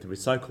both the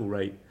recycle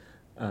rate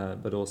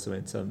but also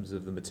in terms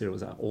of the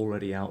materials that are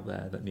already out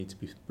there that need to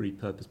be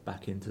repurposed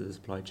back into the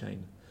supply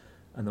chain.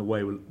 And the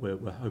way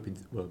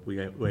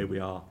we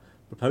are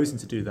proposing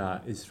to do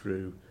that is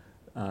through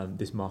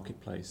this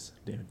marketplace,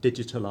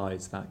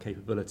 digitalize that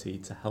capability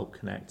to help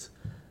connect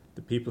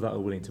the people that are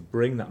willing to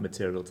bring that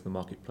material to the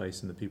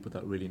marketplace and the people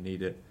that really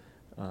need it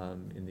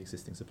in the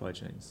existing supply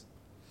chains.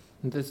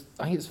 I think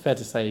it's fair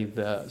to say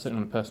that,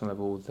 certainly on a personal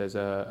level, there's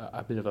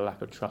a bit of a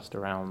lack of trust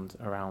around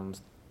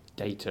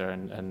data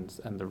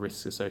and the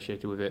risks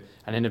associated with it.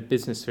 And in a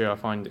business sphere, I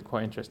find it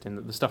quite interesting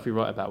that the stuff we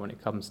write about when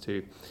it comes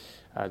to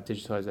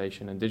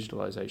digitization and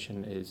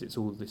digitalization it's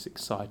all this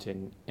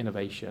exciting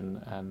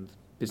innovation, and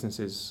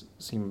businesses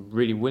seem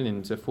really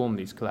willing to form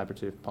these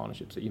collaborative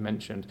partnerships that you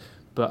mentioned.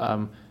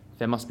 But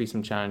there must be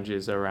some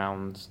challenges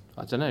around,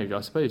 I don't know, I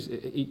suppose,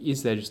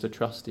 is there just a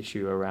trust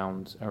issue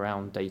around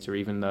data,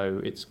 even though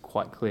it's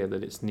quite clear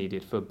that it's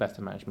needed for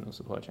better management of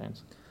supply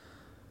chains?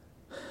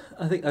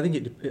 I think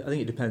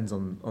it depends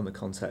on the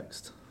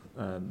context,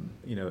 at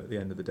the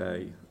end of the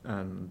day,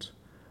 and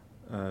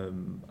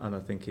I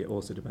think it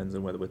also depends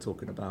on whether we're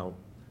talking about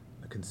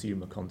a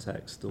consumer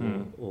context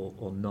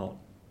or not.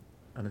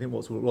 And I think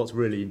what's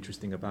really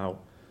interesting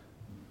about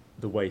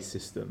the waste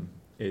system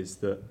is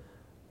that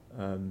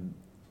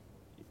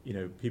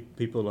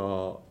people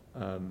are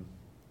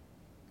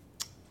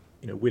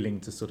willing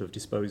to sort of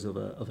dispose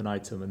of an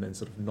item and then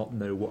sort of not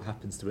know what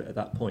happens to it at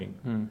that point.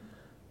 And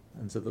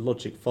so the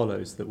logic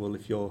follows that, well,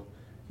 if you're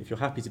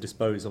happy to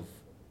dispose of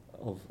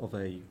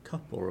a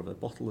cup or of a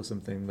bottle or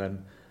something,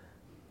 then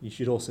you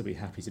should also be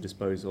happy to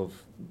dispose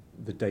of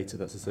the data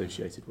that's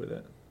associated with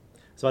it.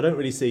 So I don't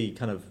really see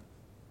kind of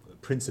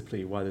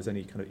principally why there's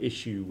any kind of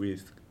issue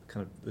with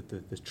kind of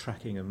the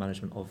tracking and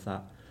management of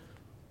that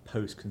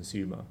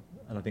post-consumer.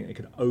 And I think it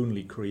can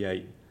only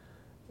create,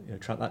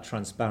 that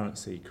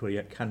transparency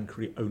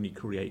only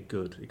create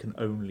good. It can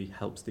only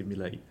help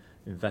stimulate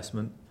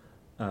investment.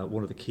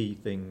 One of the key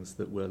things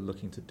that we're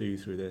looking to do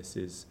through this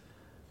is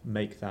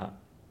make that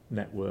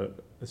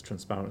network as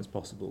transparent as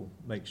possible.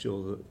 Make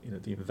sure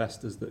that the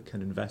investors that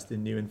can invest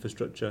in new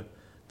infrastructure,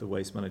 the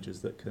waste managers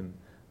that can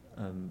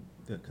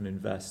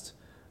invest,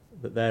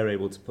 that they're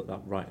able to put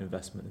that right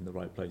investment in the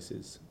right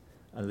places.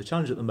 And the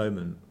challenge at the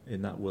moment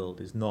in that world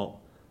is not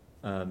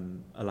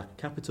a lack of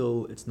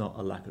capital, it's not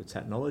a lack of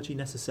technology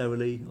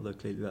necessarily, although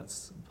clearly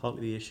that's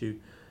partly the issue.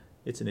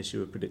 It's an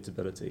issue of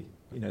predictability.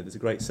 There's a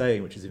great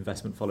saying which is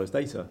investment follows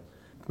data.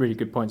 Really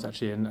good points,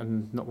 actually,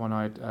 and not one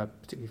I'd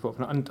particularly thought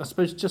of. And I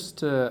suppose just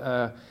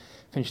to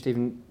finish,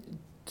 Stephen,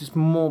 just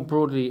more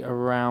broadly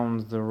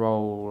around the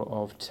role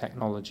of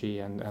technology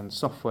and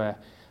software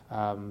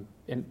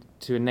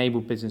to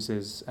enable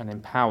businesses and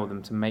empower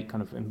them to make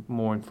kind of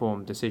more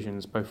informed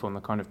decisions, both on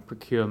the kind of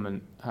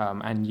procurement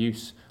and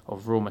use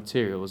of raw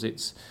materials.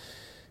 It's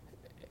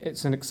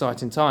an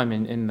exciting time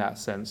in that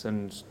sense,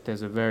 and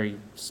there's a very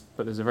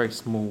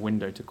small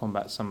window to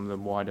combat some of the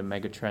wider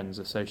mega trends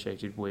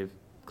associated with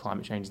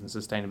climate change and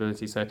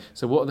sustainability.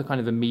 So what are the kind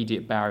of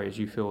immediate barriers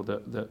you feel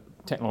that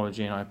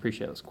technology, and I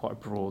appreciate that's quite a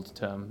broad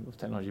term of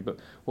technology, but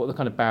what are the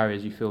kind of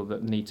barriers you feel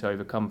that need to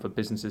overcome for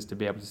businesses to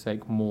be able to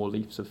take more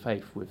leaps of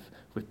faith with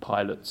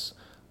pilots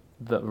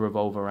that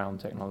revolve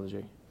around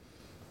technology?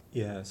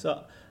 Yeah,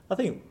 so I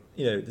think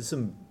there's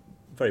some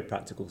very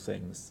practical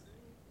things,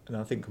 and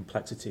I think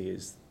complexity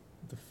is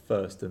the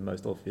first and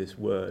most obvious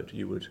word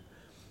you would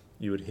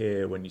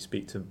hear when you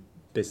speak to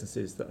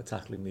businesses that are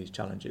tackling these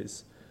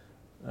challenges.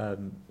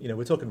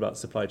 We're talking about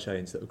supply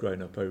chains that have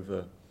grown up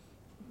over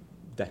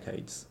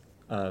decades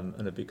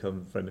and have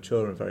become very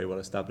mature and very well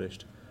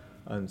established,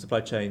 and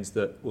supply chains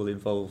that will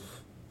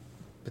involve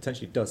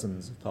potentially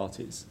dozens of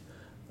parties.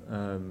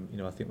 I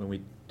think when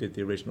we did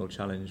the original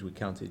challenge, we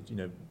counted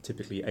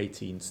typically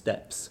 18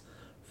 steps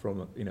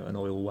from an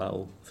oil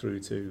well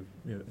through to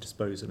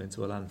disposal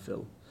into a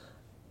landfill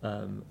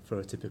for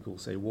a typical,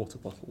 say, water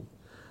bottle.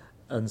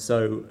 And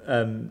so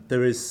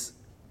there is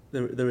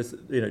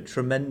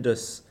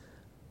tremendous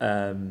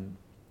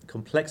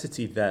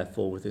complexity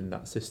therefore within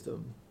that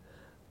system,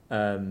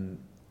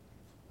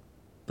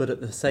 but at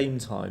the same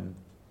time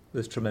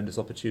there's tremendous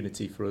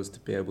opportunity for us to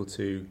be able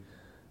to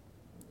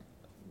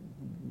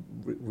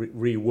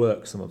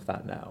rework some of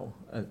that now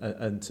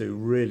and to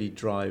really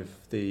drive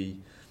the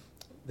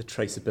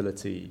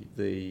traceability,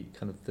 the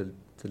kind of the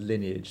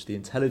lineage, the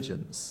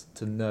intelligence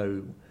to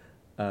know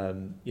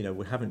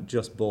we haven't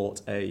just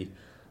bought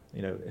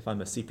if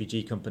I'm a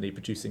CPG company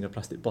producing a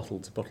plastic bottle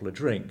to bottle a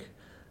drink,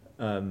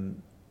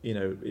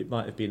 it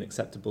might have been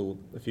acceptable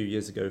a few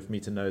years ago for me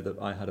to know that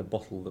I had a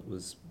bottle that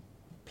was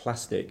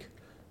plastic,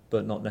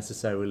 but not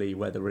necessarily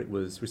whether it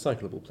was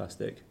recyclable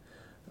plastic.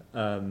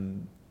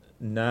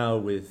 Now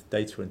with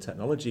data and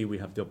technology, we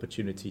have the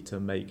opportunity to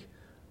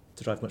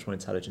drive much more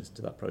intelligence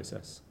into that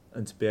process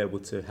and to be able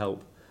to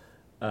help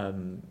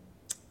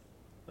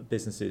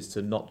businesses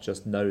to not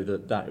just know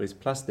that is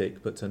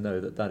plastic, but to know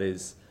that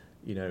is,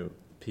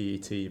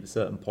 PET, a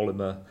certain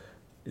polymer,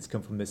 it's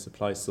come from this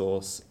supply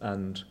source,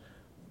 and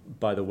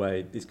by the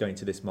way, it's going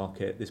to this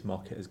market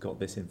has got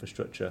this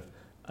infrastructure,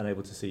 and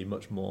able to see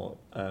much more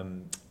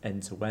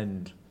end to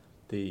end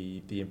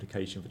the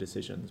implication for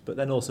decisions, but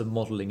then also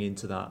modelling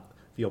into that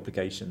the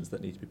obligations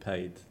that need to be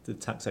paid, the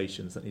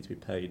taxations that need to be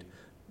paid,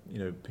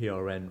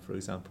 PRN, for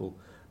example.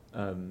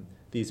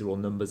 These are all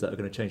numbers that are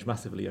going to change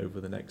massively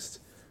over the next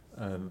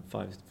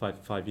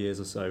 5 years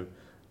or so.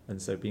 And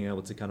so being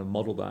able to kind of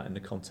model that in the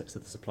context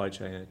of the supply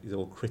chain is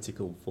all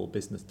critical for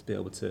business to be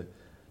able to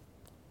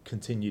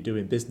continue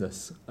doing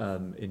business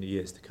in the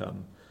years to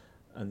come.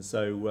 And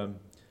so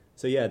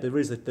yeah, there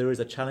is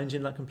a challenge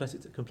in that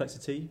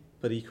complexity,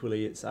 but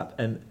equally it's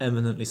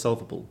eminently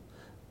solvable.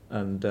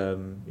 And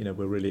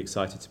we're really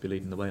excited to be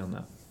leading the way on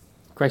that.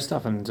 Great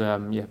stuff, and I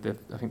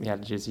think the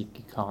adage is you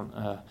can't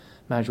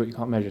manage what you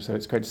can't measure. So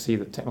it's great to see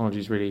that technology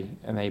is really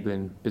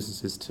enabling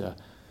businesses to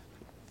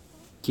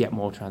get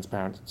more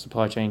transparent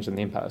supply chains and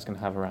the impact that's going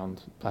to have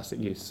around plastic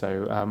use.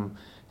 So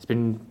it's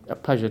been a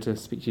pleasure to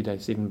speak to you today,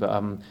 Stephen, but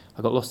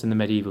I got lost in the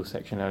medieval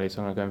section earlier,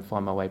 so I'm going to go and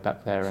find my way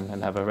back there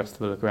and have a rest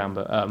of a look around.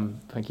 But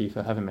thank you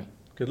for having me.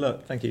 Good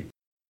luck. Thank you.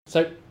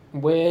 So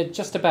we're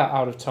just about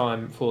out of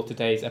time for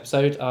today's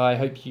episode. I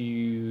hope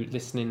you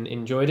listening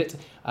enjoyed it,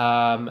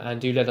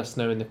 and do let us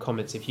know in the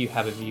comments if you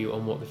have a view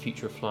on what the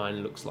future of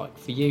flying looks like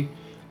for you.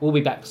 We'll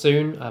be back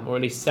soon, or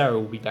at least Sarah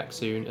will be back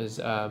soon, as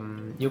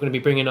you're going to be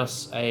bringing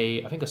us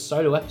a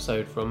solo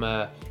episode from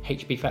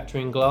HB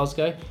Factory in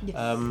Glasgow. Yes.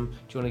 Do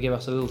you want to give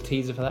us a little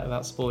teaser for that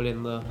without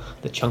spoiling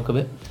the chunk of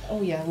it?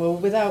 Oh yeah, well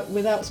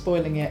without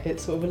spoiling it,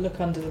 it's sort of a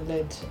look under the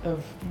lid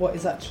of what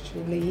is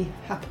actually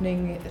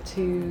happening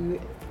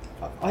to,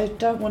 I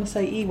don't want to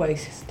say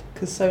e-waste,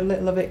 because so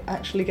little of it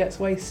actually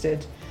gets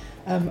wasted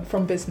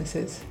from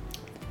businesses.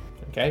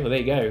 Okay, well there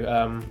you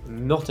go.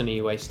 Not an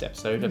e-waste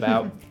episode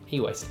about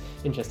e-waste.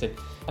 Interesting.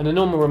 And a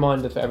normal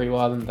reminder for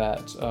everyone that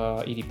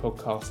ED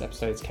podcast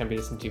episodes can be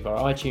listened to via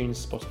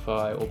iTunes,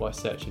 Spotify, or by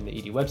searching the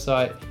ED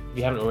website. If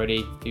you haven't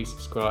already, do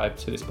subscribe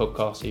to this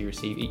podcast so you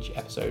receive each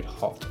episode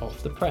hot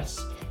off the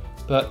press.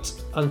 But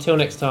until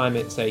next time,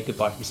 it's a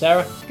goodbye from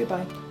Sarah.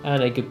 Goodbye.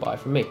 And a goodbye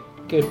from me.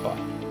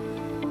 Goodbye.